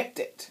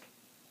infected,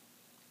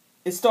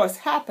 it starts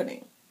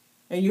happening.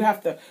 And you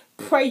have to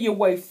pray your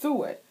way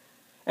through it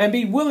and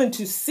be willing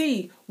to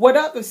see what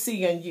others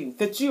see in you,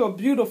 that you're a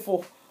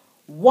beautiful,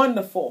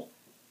 wonderful,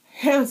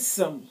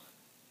 handsome,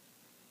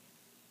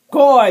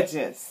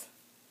 gorgeous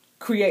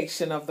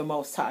creation of the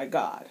Most High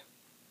God.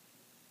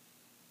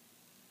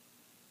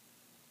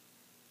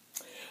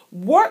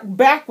 Work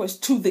backwards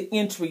to the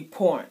entry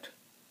point.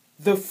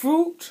 The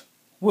fruit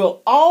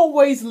will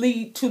always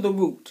lead to the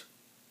root.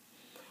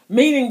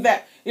 Meaning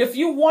that if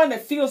you're one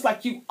that feels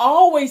like you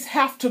always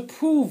have to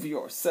prove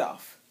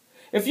yourself,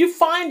 if you're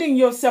finding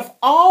yourself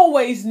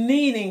always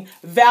needing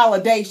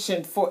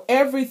validation for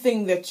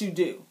everything that you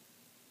do,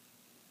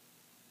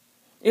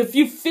 if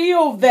you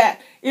feel that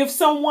if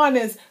someone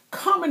is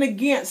coming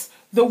against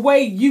the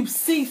way you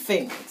see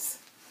things,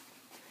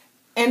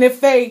 and if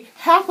they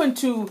happen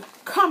to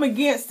come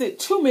against it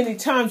too many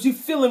times, you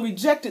feeling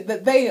rejected,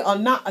 that they are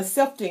not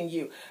accepting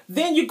you,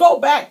 then you go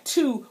back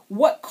to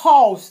what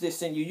caused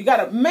this in you.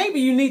 Maybe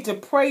you need to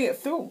pray it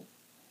through.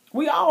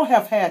 We all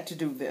have had to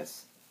do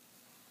this.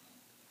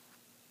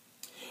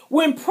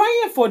 When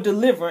praying for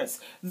deliverance,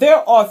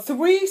 there are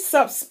 3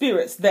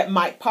 sub-spirits that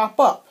might pop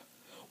up.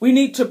 We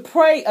need to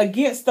pray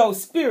against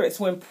those spirits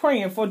when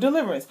praying for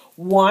deliverance.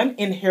 1,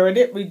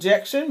 inherited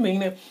rejection,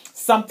 meaning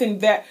something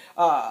that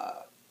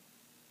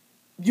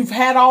you've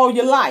had all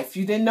your life.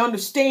 You didn't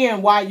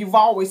understand why you've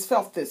always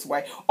felt this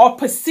way. Or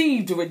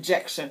perceived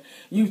rejection.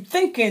 You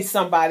thinking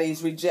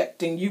somebody's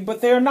rejecting you,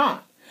 but they're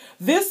not.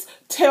 This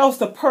tells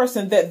the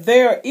person that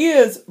there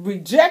is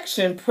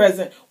rejection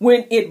present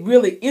when it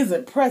really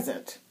isn't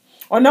present.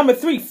 Or number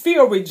 3,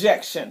 fear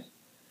rejection.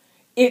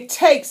 It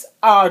takes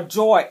our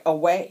joy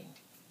away.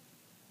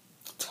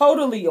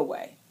 Totally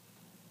away.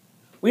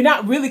 We're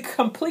not really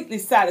completely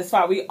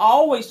satisfied. We're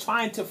always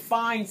trying to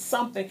find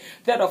something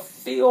that'll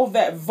fill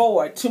that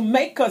void, to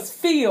make us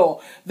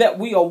feel that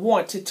we are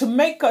wanted, to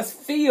make us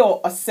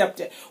feel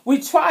accepted.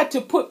 We try to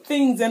put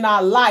things in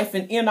our life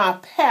and in our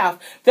path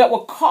that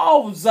will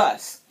cause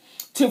us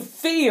to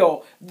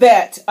feel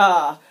that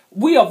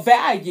we are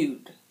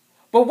valued.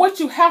 But what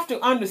you have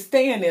to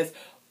understand is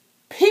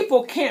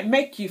people can't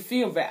make you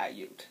feel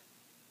valued.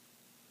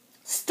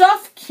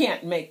 Stuff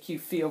can't make you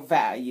feel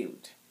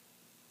valued.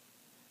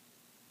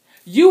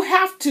 you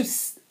have to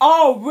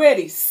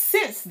already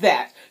sense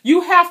that.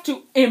 You have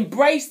to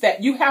embrace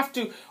that. You have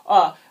to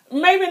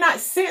maybe not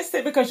sense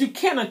it, because you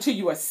can until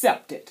you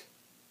accept it.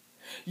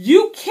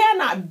 You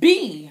cannot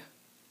be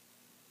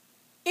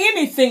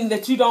anything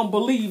that you don't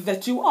believe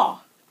that you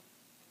are.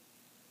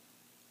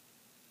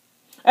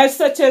 As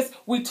such as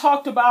we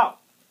talked about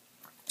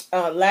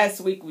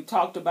last week, we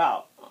talked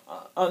about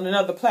on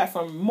another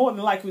platform, more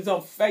than likely it was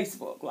on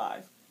Facebook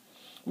Live.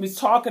 We was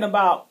talking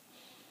about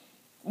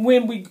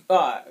when we,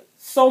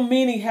 so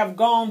many have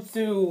gone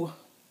through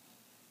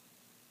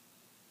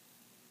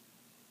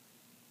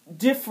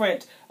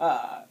different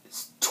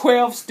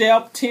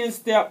 12-step,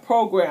 10-step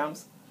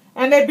programs,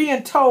 and they're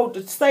being told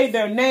to say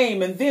their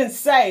name and then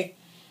say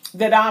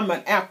that I'm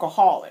an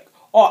alcoholic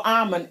or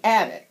I'm an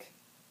addict.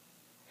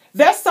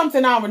 That's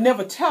something I would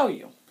never tell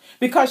you,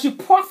 because you're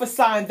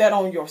prophesying that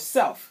on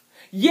yourself.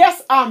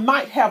 Yes, I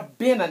might have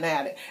been an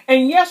addict.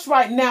 And yes,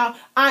 right now,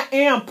 I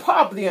am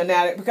probably an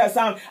addict, because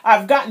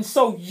I've gotten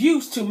so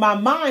used to, my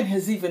mind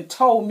has even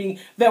told me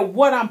that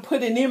what I'm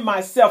putting in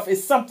myself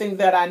is something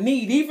that I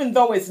need, even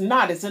though it's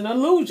not. It's an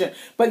illusion.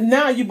 But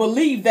now you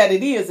believe that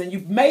it is, and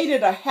you've made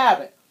it a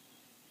habit.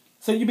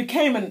 So you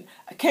became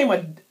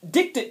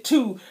addicted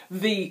to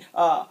the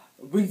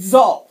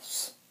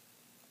results.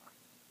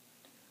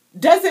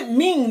 Doesn't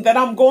mean that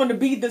I'm going to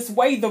be this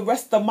way the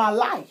rest of my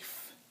life.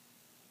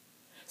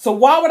 So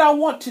why would I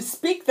want to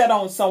speak that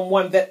on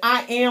someone, that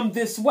I am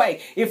this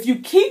way? If you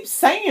keep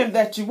saying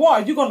that you are,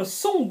 you're going to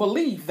soon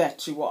believe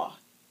that you are.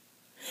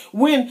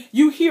 When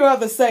you hear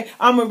others say,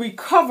 I'm a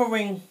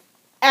recovering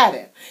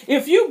addict.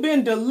 If you've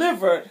been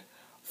delivered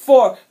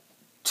for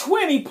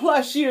 20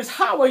 plus years,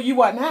 how are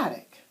you an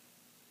addict?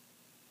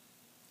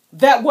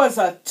 That was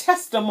a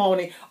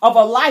testimony of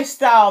a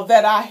lifestyle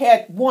that I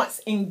had once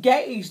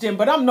engaged in,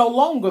 but I'm no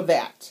longer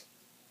that.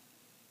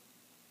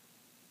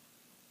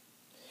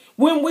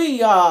 When we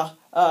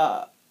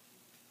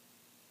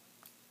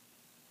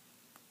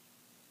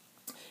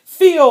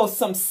feel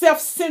some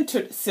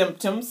self-centered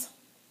symptoms,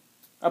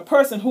 a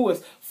person who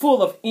is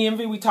full of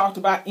envy, we talked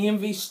about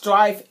envy,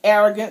 strife,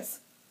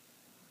 arrogance.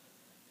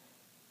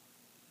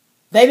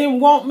 They didn't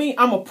want me,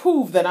 I'm going to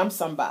prove that I'm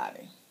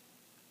somebody.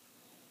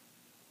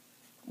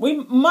 We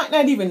might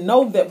not even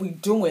know that we're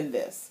doing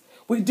this.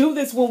 We do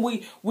this when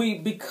we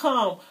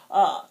become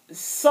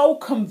so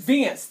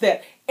convinced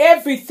that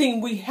everything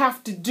we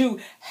have to do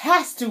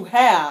has to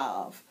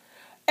have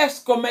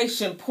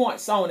exclamation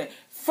points on it.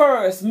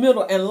 First,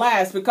 middle, and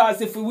last.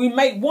 Because if we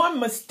make one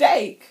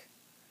mistake,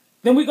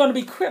 then we're going to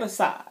be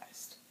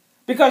criticized.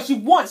 Because you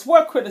once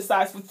were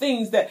criticized for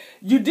things that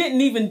you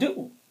didn't even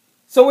do.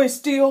 So it's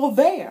still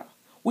there.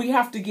 We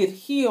have to get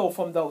healed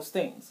from those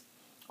things.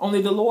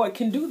 Only the Lord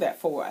can do that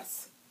for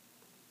us.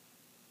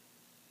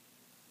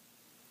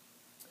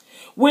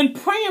 When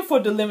praying for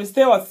deliverance,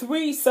 there are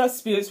 3 such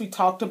spirits we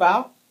talked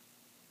about.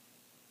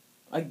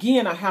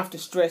 Again, I have to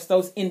stress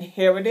those: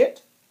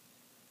 inherited,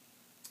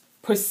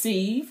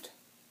 perceived,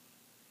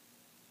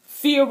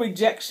 fear,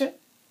 rejection.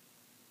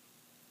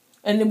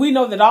 And then we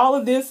know that all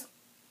of this,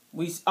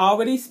 we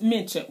already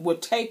mentioned, will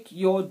take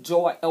your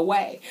joy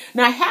away.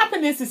 Now,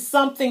 happiness is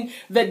something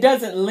that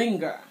doesn't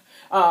linger.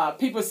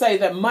 People say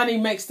that money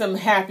makes them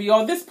happy,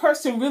 or this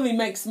person really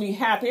makes me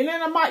happy. And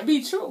then it might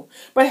be true.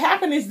 But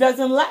happiness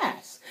doesn't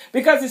last.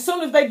 Because as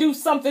soon as they do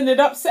something that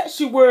upsets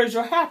you, where is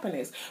your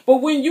happiness? But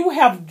when you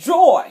have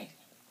joy,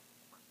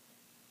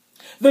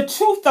 the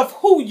truth of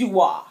who you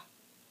are,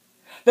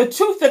 the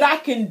truth that I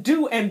can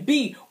do and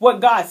be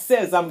what God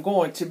says I'm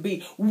going to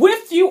be,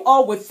 with you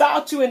or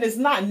without you, and it's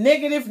not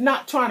negative,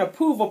 not trying to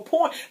prove a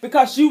point,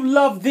 because you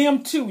love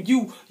them too.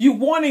 You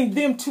wanting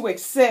them to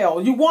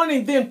excel, you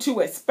wanting them to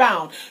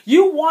expound,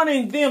 you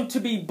wanting them to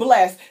be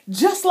blessed,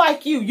 just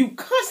like you. You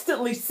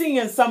constantly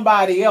seeing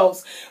somebody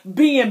else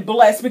being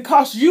blessed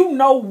because you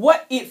know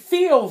what it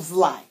feels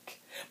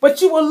like. But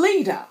you a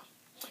leader.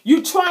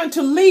 You're trying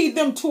to lead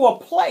them to a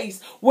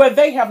place where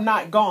they have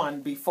not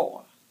gone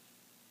before.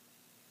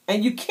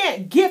 And you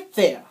can't get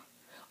there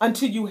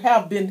until you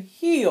have been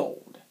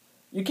healed.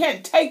 You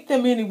can't take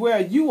them anywhere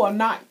you are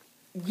not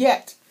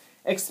yet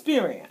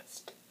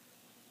experienced.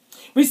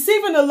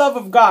 Receiving the love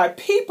of God,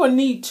 people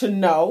need to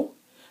know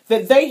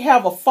that they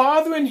have a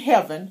Father in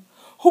heaven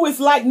who is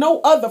like no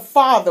other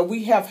father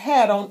we have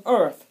had on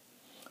earth.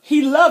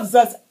 He loves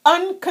us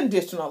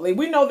unconditionally.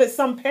 We know that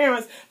some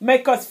parents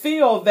make us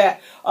feel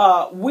that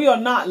we are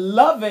not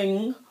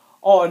loving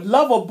or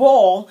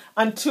lovable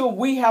until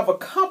we have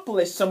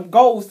accomplished some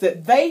goals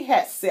that they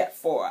had set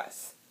for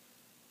us.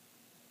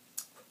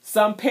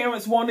 Some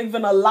parents won't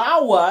even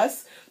allow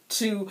us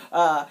to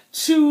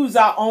choose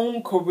our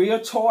own career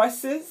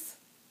choices,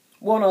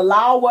 won't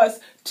allow us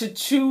to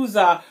choose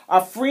our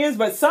friends,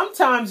 but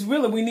sometimes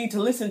really we need to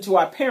listen to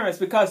our parents,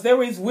 because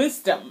there is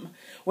wisdom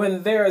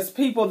when there's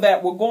people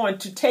that were going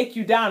to take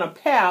you down a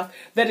path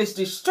that is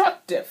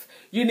destructive.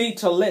 You need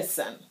to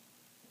listen.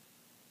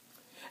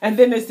 And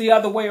then it's the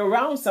other way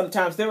around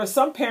sometimes. There are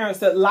some parents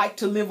that like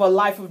to live a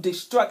life of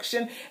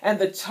destruction, and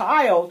the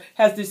child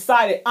has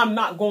decided, I'm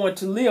not going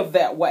to live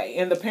that way.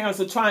 And the parents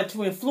are trying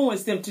to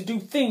influence them to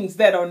do things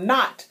that are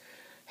not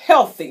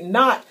healthy,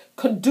 not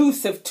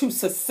conducive to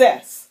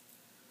success.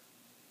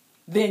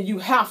 Then you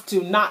have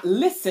to not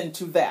listen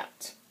to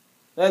that.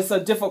 That's a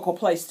difficult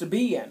place to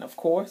be in, of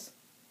course.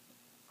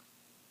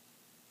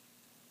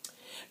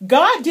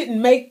 God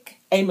didn't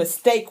make a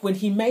mistake when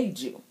he made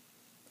you.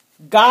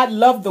 God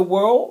loved the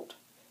world,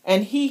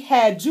 and he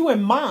had you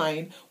in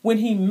mind when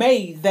he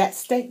made that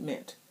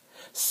statement.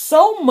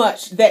 So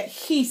much that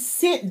he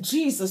sent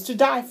Jesus to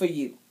die for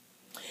you.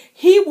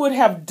 He would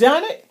have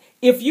done it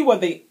if you were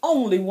the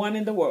only one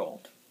in the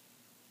world.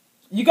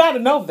 You got to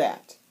know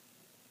that.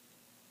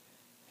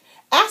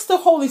 Ask the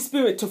Holy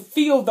Spirit to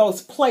fill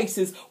those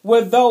places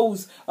where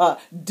those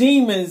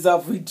demons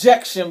of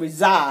rejection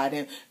reside,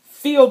 and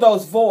fill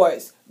those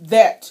voids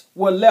that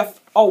were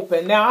left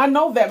open. Now, I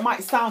know that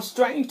might sound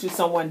strange to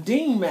someone.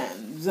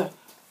 Demons.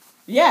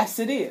 Yes,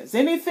 it is.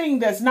 Anything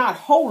that's not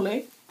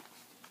holy.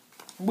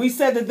 We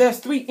said that there's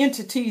three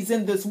entities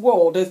in this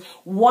world. There's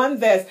one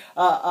that's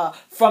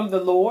from the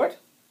Lord,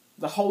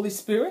 the Holy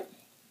Spirit.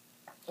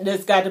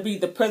 There's got to be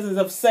the presence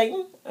of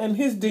Satan and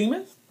his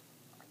demons.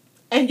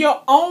 And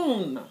your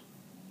own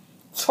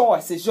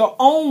choices, your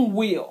own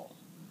will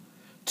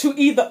to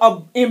either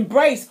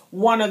embrace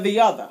one or the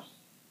other.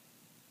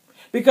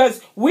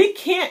 Because we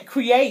can't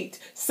create,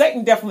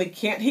 Satan definitely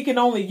can't. He can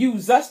only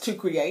use us to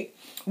create.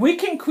 We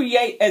can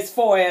create as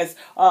far as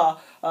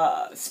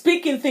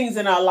speaking things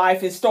in our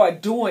life and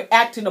start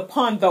acting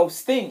upon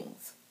those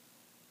things.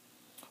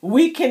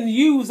 We can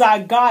use our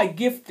God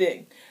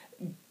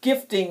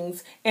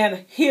giftings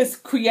and his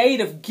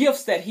creative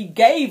gifts that he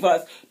gave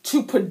us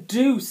to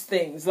produce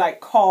things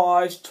like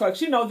cars, trucks,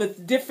 the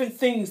different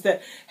things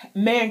that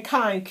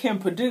mankind can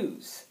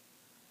produce.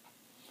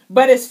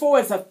 But as far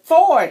as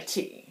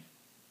authority,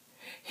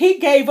 he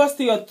gave us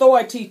the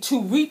authority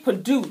to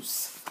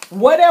reproduce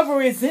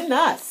whatever is in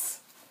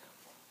us.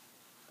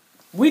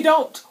 We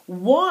don't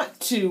want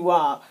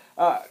to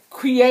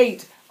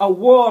create a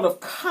world of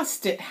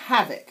constant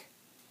havoc.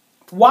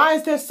 Why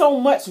is there so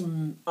much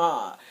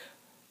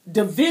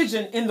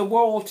division in the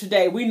world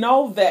today? We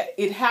know that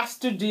it has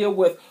to deal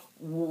with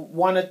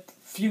one of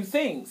few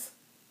things: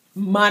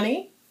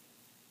 money,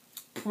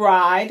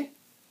 pride,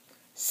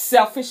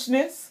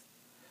 selfishness,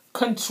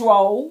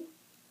 control,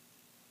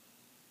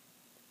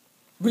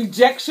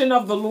 rejection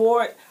of the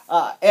Lord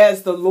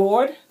as the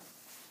Lord,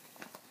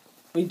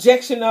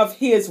 rejection of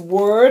his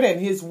word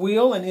and his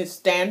will and his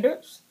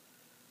standards.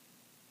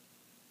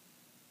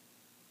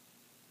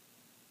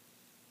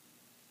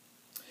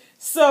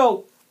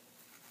 So,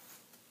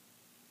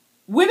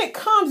 when it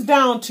comes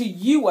down to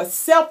you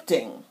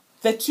accepting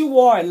that you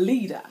are a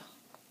leader,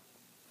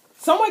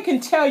 someone can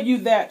tell you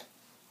that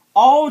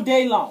all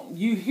day long.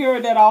 You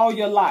hear that all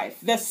your life.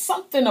 There's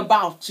something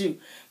about you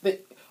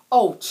that,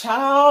 oh,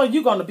 child,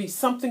 you're going to be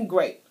something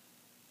great.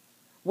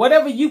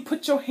 Whatever you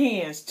put your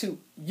hands to,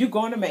 you're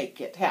going to make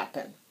it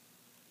happen.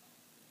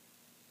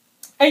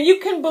 And you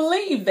can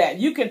believe that.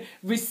 You can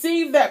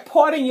receive that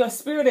part in your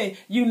spirit, and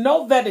you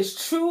know that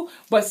it's true.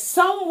 But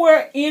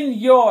somewhere in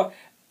your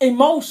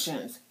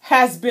emotions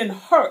has been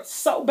hurt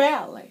so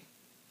badly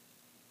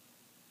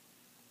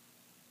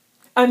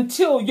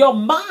until your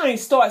mind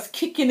starts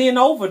kicking in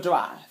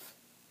overdrive.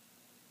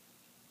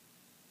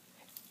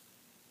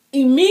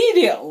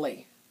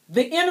 Immediately,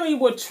 the enemy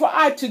will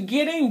try to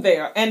get in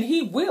there, and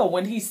he will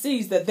when he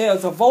sees that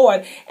there's a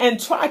void, and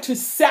try to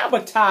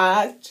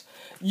sabotage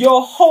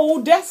your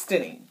whole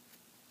destiny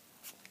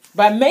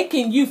by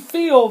making you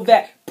feel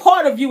that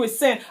part of you is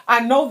saying,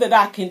 I know that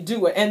I can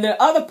do it. And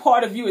the other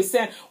part of you is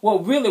saying, well,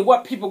 really,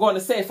 what people are going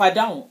to say if I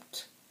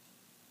don't?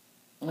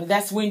 And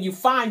that's when you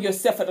find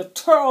yourself at a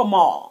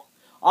turmoil.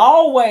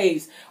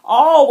 Always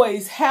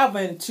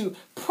having to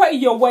pray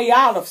your way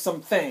out of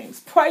some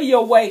things. Pray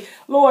your way,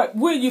 Lord,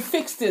 will you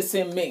fix this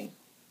in me?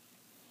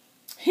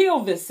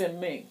 Heal this in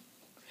me.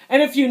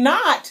 And if you're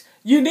not,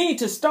 you need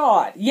to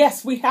start.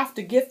 Yes, we have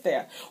to get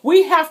there.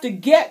 We have to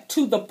get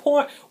to the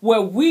point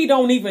where we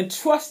don't even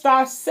trust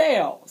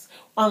ourselves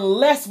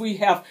unless we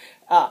have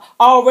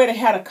already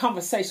had a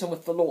conversation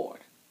with the Lord.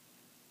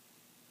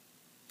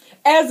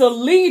 As a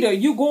leader,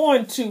 you're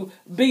going to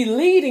be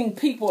leading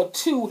people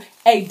to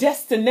a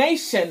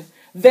destination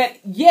that,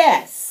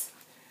 yes,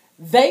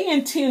 they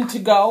intend to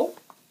go,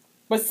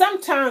 but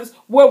sometimes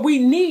where we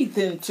need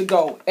them to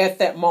go at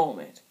that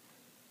moment.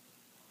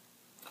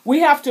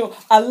 We have to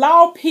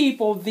allow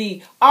people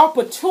the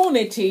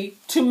opportunity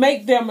to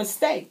make their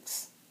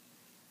mistakes.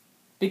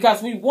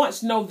 Because we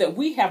once know that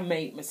we have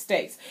made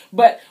mistakes.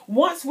 But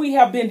once we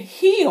have been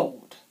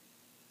healed,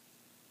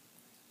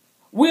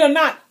 we are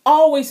not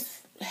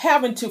always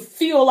having to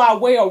feel our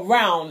way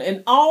around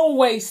and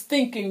always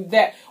thinking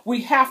that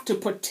we have to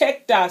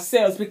protect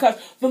ourselves, because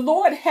the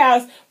Lord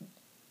has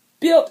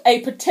built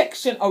a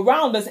protection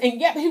around us,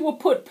 and yet he will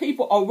put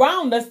people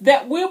around us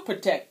that will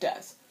protect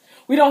us.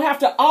 We don't have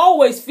to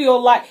always feel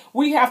like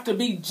we have to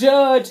be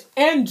judge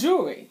and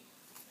jury.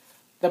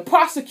 the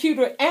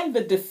prosecutor and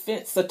the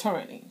defense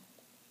attorney.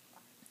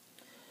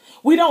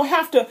 We don't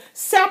have to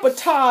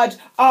sabotage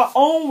our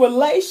own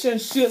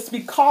relationships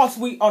because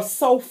we are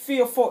so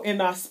fearful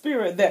in our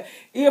spirit that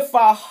if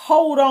I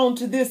hold on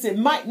to this, it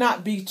might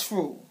not be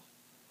true.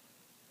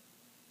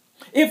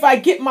 If I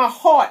get my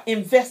heart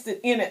invested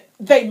in it,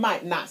 they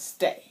might not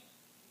stay.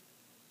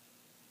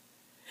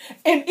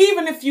 And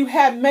even if you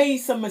have made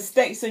some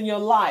mistakes in your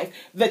life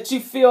that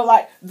you feel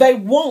like they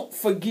won't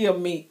forgive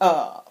me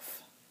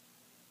of,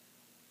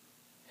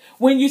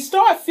 when you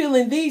start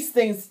feeling these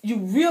things, you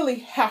really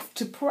have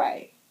to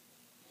pray.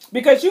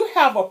 Because you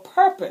have a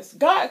purpose.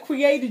 God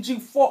created you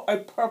for a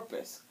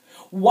purpose.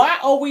 Why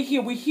are we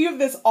here? We hear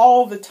this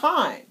all the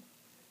time.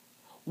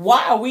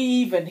 Why are we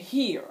even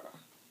here?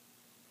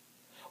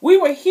 We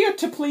were here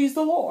to please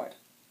the Lord.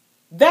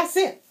 That's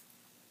it.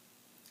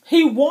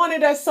 He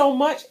wanted us so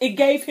much, it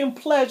gave him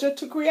pleasure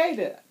to create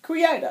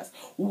us.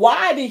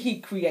 Why did he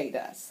create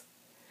us?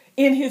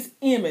 In his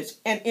image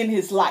and in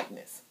his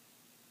likeness.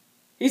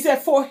 He said,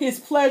 for his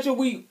pleasure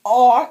we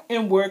are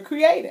and were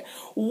created.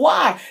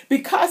 Why?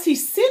 Because he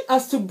sent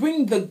us to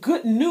bring the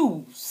good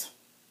news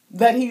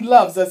that he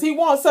loves us. He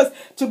wants us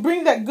to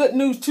bring that good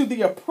news to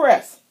the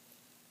oppressed.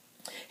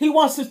 He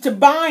wants us to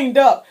bind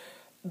up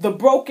the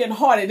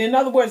brokenhearted. In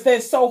other words,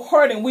 they're so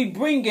hurting, we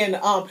bring in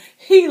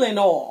healing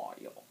oil.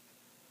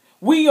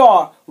 We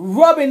are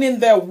rubbing in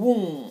their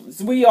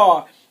wounds. We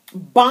are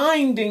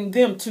binding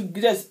them to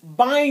just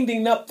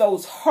binding up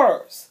those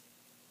hurts.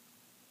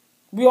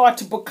 We are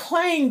to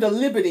proclaim the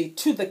liberty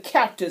to the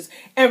captives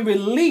and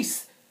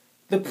release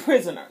the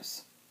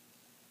prisoners.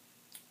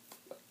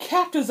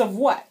 Captives of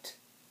what?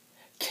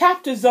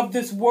 Captives of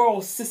this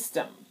world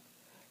system.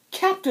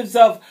 Captives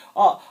of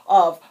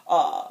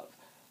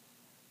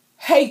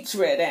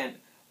hatred and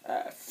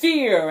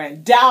fear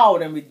and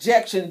doubt and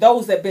rejection.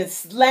 Those that have been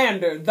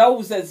slandered.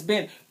 Those that's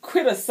been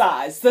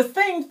criticized. The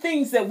same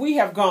things that we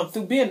have gone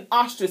through, being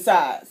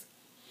ostracized.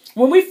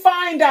 When we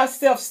find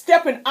ourselves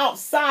stepping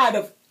outside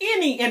of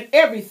any and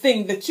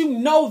everything that you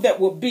know that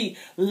will be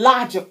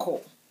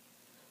logical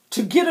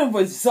to get a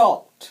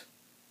result,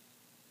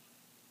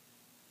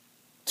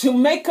 to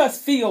make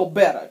us feel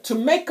better, to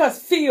make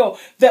us feel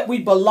that we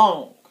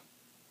belong,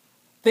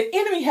 the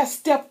enemy has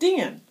stepped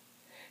in.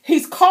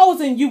 He's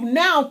causing you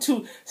now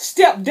to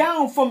step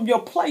down from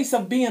your place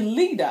of being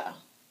leader.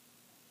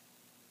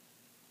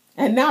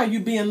 And now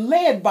you're being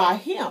led by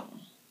him.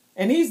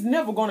 And he's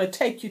never going to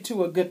take you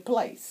to a good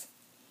place.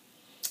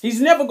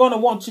 He's never going to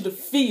want you to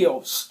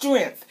feel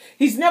strength.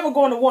 He's never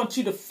going to want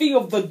you to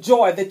feel the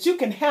joy that you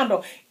can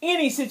handle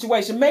any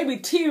situation. Maybe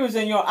tears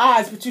in your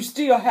eyes, but you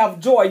still have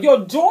joy.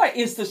 Your joy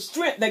is the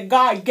strength that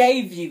God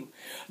gave you.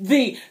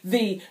 The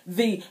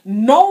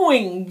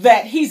knowing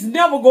that he's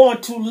never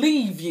going to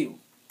leave you.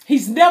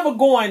 He's never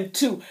going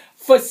to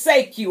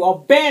forsake you,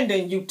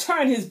 abandon you,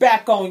 turn his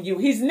back on you.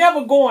 He's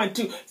never going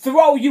to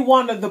throw you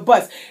under the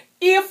bus.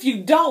 If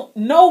you don't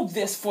know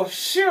this for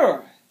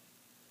sure,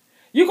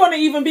 you're going to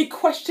even be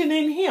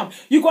questioning him.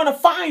 You're going to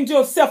find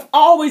yourself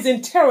always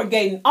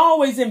interrogating,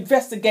 always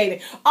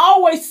investigating,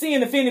 always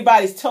seeing if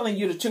anybody's telling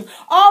you the truth,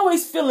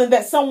 always feeling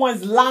that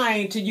someone's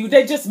lying to you.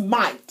 They just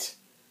might,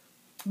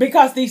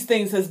 because these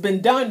things has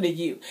been done to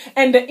you.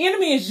 And the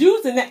enemy is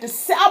using that to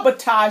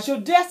sabotage your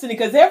destiny,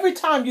 because every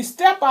time you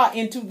step out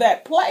into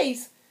that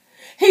place,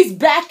 he's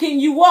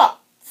backing you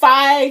up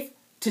 5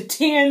 to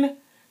 10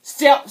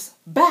 steps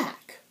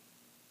back.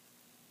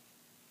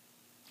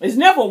 It's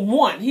never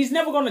one. He's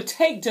never going to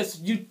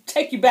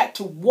take you back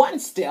to one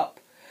step.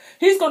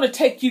 He's going to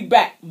take you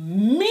back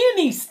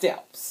many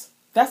steps.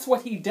 That's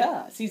what he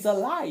does. He's a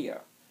liar.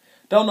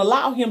 Don't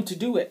allow him to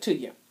do it to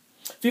you.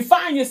 If you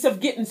find yourself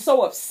getting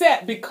so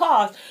upset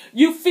because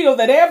you feel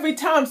that every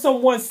time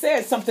someone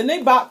says something, they're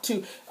about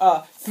to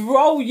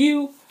throw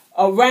you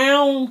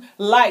around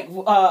like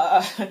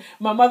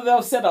my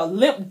mother said, a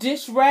limp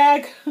dish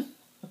rag.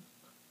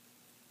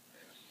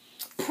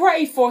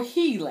 Pray for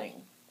healing.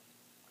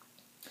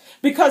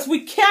 Because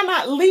we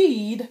cannot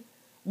lead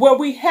where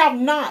we have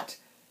not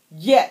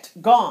yet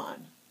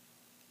gone.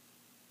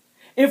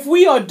 If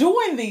we are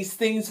doing these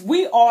things,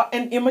 we are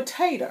an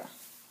imitator.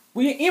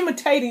 We are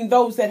imitating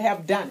those that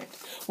have done it.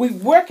 We're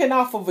working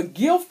off of the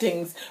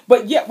giftings,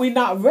 but yet we're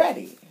not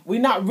ready. We're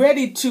not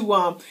ready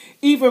to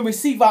even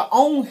receive our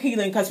own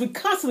healing, because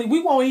we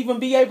won't even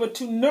be able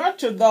to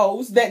nurture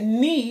those that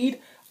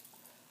need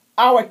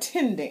our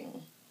tending.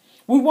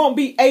 We won't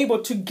be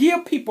able to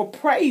give people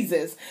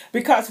praises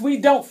because we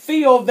don't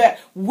feel that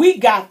we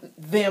got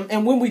them.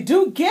 And when we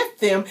do get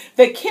them,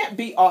 they can't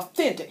be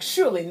authentic.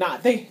 Surely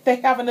not. They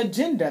have an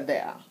agenda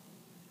there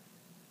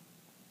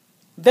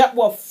that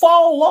will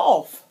fall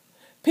off.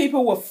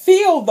 People will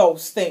feel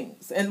those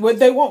things and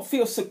they won't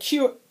feel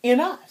secure in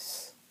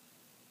us.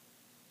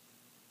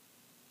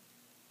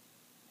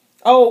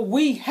 Oh,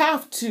 we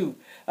have to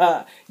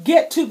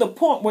get to the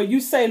point where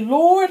you say,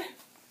 Lord,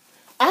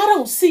 I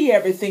don't see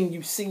everything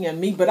you see in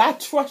me, but I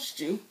trust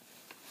you.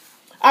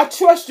 I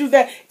trust you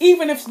that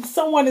even if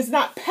someone is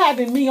not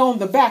patting me on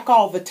the back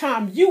all the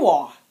time, you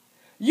are.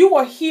 You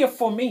are here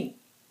for me.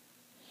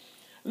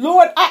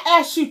 Lord, I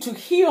ask you to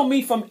heal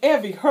me from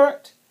every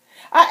hurt.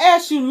 I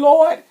ask you,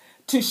 Lord,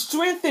 to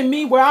strengthen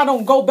me where I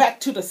don't go back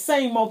to the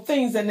same old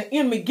things and the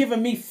enemy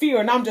giving me fear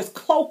and I'm just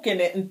cloaking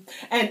it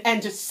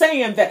and just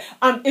saying that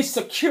it's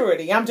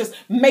security. I'm just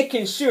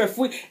making sure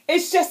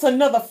it's just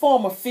another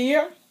form of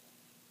fear.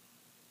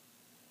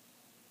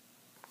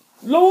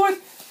 Lord,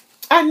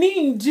 I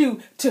need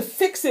you to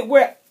fix it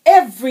where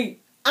every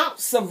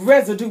ounce of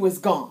residue is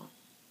gone.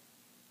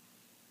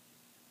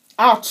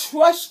 I'll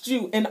trust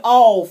you in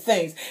all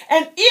things.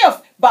 And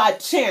if by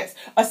chance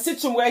a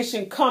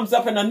situation comes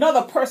up and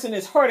another person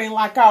is hurting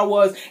like I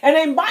was, and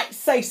they might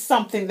say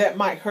something that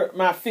might hurt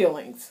my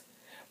feelings,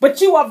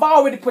 but you have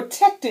already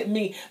protected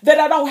me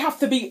that I don't have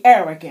to be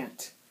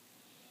arrogant.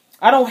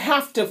 I don't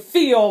have to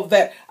feel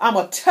that I'm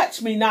a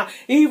touch me not,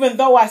 even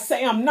though I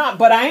say I'm not,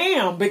 but I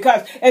am,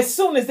 because as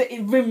soon as it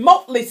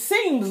remotely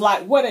seems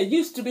like what it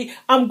used to be,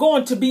 I'm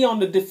going to be on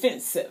the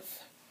defensive.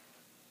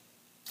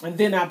 And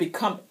then I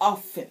become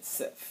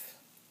offensive.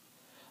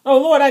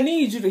 Oh, Lord, I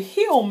need you to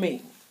heal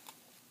me.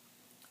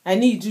 I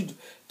need you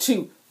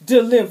to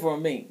deliver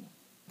me.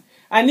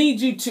 I need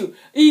you to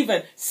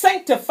even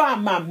sanctify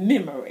my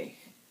memory.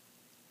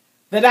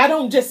 That I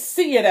don't just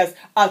see it as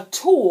a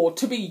tool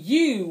to be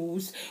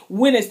used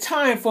when it's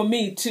time for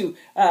me to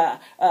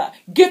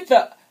get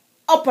the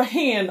upper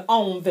hand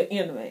on the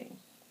enemy.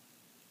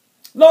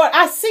 Lord,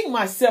 I see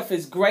myself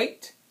as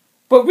great,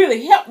 but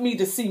really help me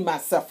to see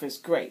myself as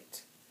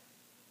great.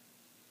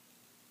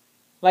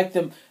 Like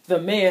the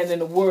man in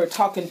the word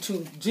talking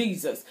to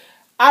Jesus.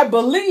 I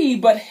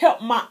believe, but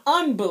help my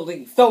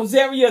unbelief. Those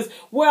areas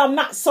where I'm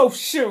not so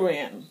sure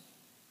in.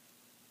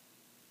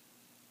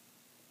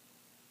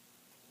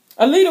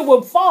 A leader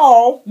will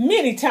fall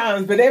many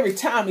times, but every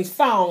time he's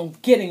found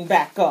getting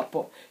back up,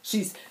 or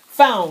she's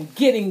found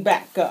getting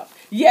back up.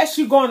 Yes,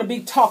 you're going to be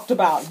talked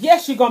about.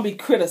 Yes, you're going to be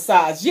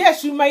criticized.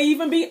 Yes, you may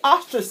even be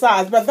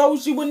ostracized by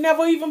those you would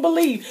never even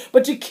believe.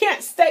 But you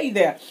can't stay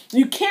there.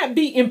 You can't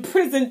be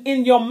imprisoned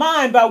in your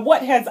mind by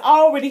what has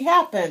already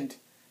happened.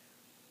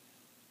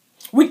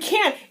 We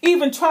can't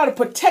even try to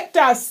protect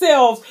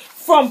ourselves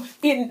from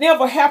it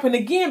never happen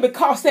again,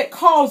 because that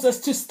calls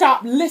us to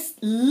stop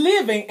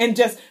living and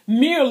just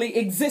merely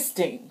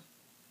existing.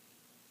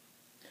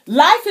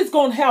 Life is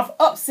going to have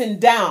ups and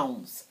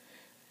downs.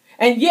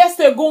 And yes,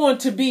 there are going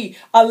to be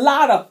a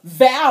lot of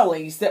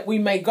valleys that we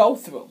may go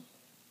through.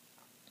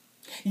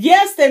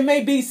 Yes, there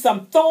may be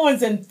some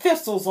thorns and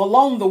thistles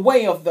along the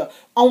way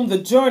on the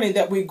journey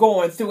that we're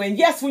going through. And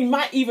yes, we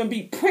might even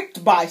be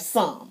pricked by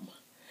some,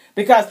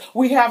 because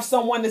we have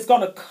someone that's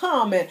going to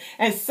come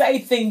and say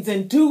things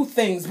and do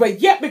things.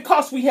 But yet,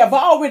 because we have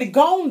already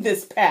gone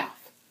this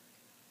path,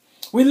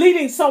 we're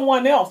leading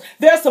someone else.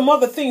 There are some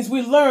other things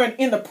we learn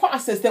in the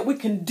process that we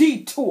can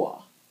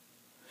detour.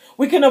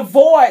 We can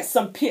avoid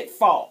some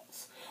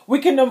pitfalls. We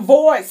can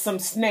avoid some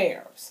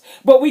snares.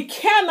 But we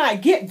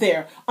cannot get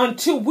there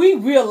until we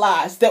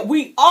realize that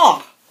we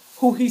are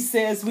who he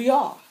says we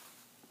are.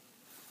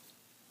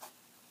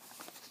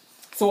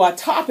 So our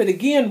topic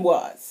again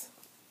was,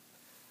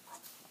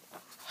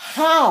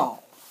 how?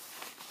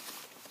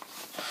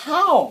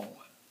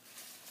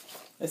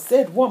 Let's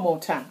say it one more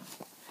time.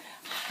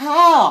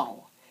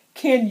 How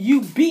can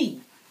you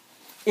be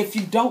if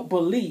you don't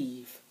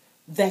believe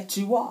that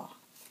you are?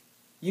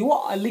 You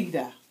are a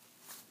leader.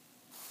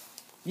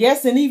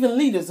 Yes, and even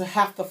leaders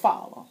have to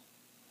follow.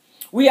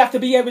 We have to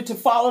be able to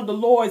follow the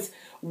Lord's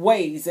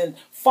ways and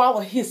follow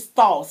his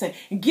thoughts and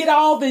get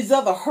all these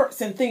other hurts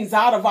and things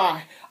out of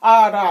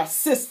our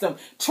system,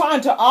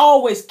 trying to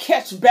always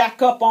catch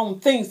back up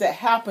on things that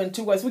happen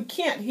to us. We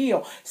can't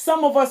heal.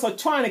 Some of us are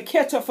trying to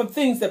catch up from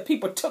things that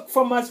people took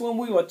from us when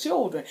we were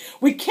children.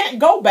 We can't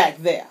go back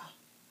there.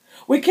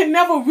 We can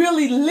never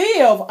really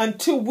live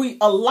until we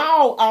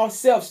allow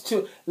ourselves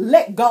to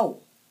let go.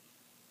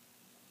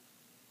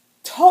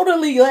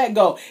 Totally let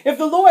go. If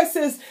the Lord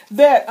says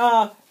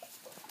that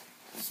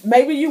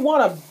maybe you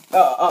want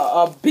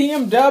a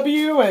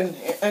BMW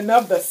and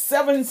of the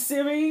 700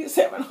 series,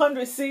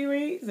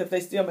 if they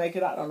still make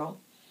it, I don't know.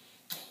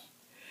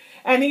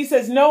 And he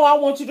says, no, I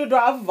want you to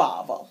drive a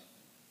Volvo.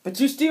 But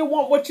you still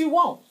want what you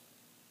want.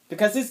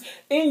 Because it's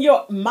in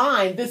your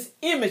mind, this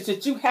image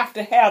that you have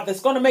to have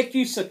that's going to make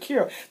you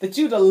secure, that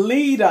you're the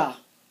leader.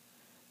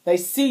 They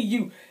see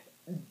you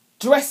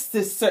dressed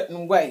this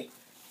certain way.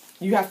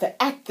 You have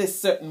to act this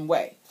certain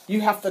way.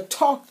 You have to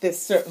talk this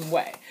certain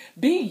way.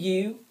 Be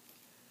you.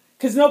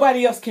 Because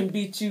nobody else can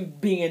beat you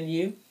being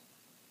you.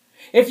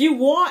 If you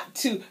want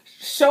to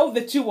show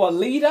that you are a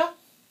leader,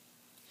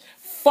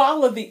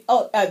 follow the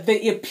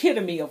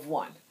epitome of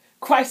one.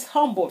 Christ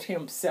humbled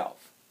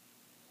himself.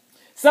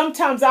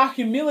 Sometimes our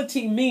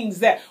humility means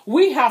that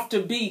we have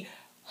to be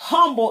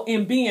humble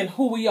in being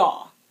who we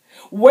are.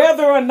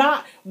 Whether or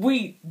not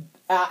we,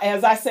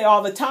 as I say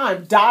all the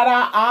time, dot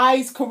our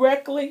I's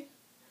correctly,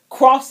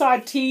 cross our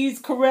T's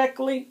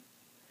correctly,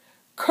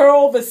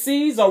 curl the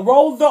C's, or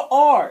roll the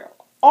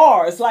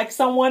R's like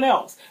someone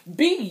else.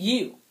 Be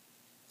you.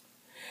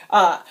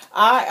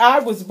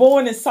 I was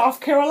born in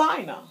South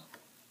Carolina.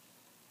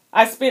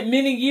 I spent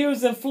many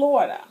years in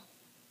Florida.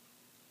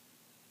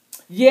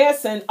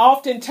 Yes, and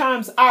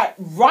oftentimes I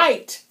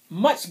write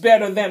much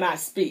better than I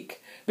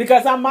speak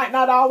because I might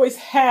not always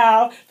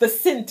have the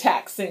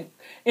syntax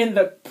in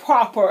the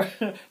proper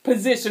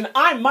position.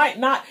 I might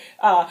not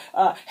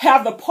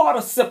have the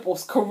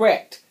participles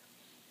correct.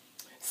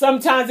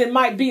 Sometimes it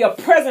might be a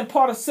present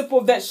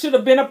participle that should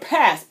have been a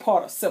past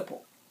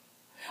participle.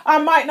 I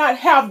might not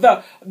have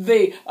the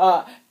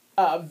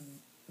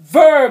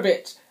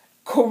verbiage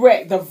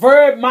correct. The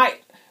verb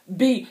might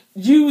be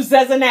used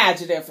as an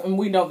adjective, and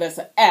we know that's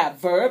an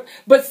adverb,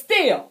 but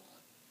still,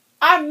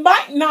 I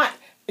might not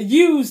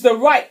use the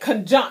right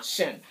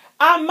conjunction.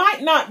 I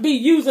might not be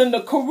using the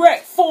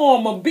correct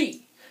form of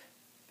be.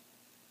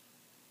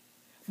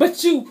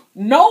 But you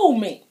know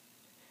me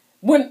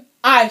when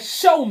I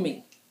show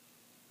me.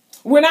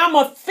 When I'm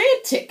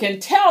authentic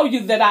and tell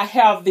you that I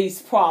have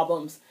these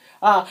problems,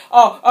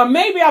 or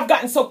maybe I've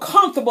gotten so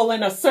comfortable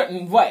in a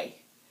certain way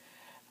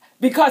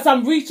because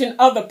I'm reaching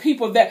other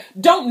people that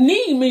don't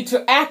need me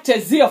to act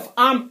as if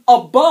I'm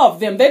above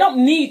them. They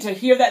don't need to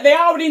hear that. They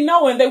already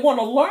know and they want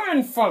to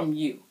learn from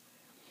you.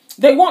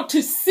 They want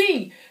to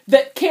see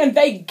that can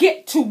they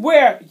get to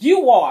where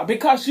you are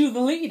because you're the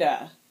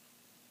leader.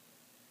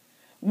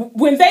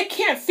 When they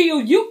can't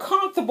feel you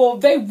comfortable,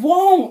 they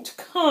won't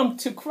come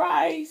to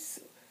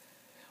Christ.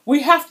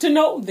 We have to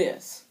know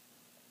this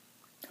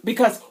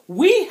because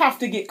we have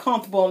to get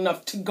comfortable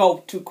enough to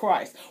go to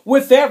Christ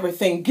with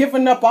everything,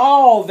 giving up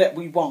all that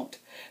we want,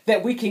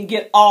 that we can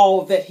get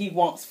all that he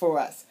wants for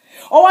us.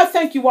 Oh, I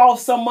thank you all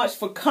so much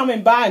for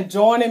coming by and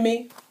joining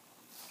me.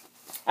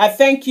 I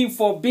thank you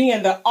for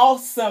being the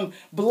awesome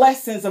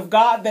blessings of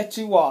God that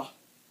you are.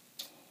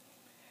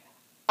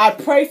 I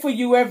pray for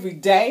you every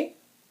day.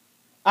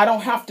 I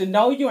don't have to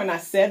know you, and I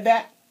said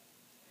that.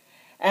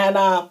 And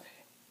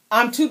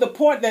I'm to the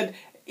point that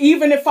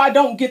even if I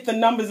don't get the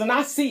numbers, and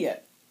I see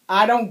it,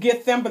 I don't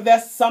get them, but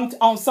that's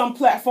on some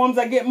platforms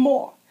I get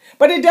more.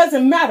 But it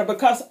doesn't matter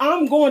because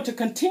I'm going to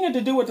continue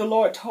to do what the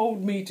Lord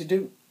told me to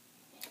do.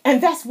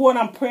 And that's what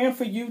I'm praying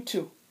for you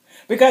too.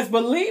 Because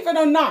believe it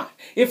or not,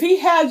 if he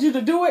has you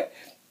to do it,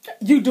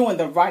 you're doing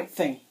the right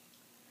thing.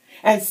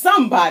 And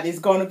somebody's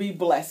going to be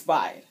blessed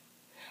by it.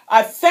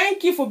 I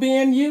thank you for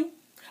being you.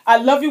 I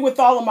love you with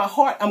all of my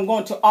heart. I'm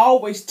going to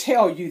always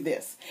tell you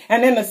this.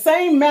 And in the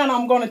same manner,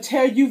 I'm going to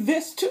tell you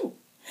this too.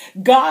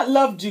 God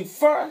loved you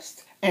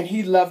first, and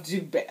he loved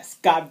you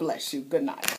best. God bless you. Good night.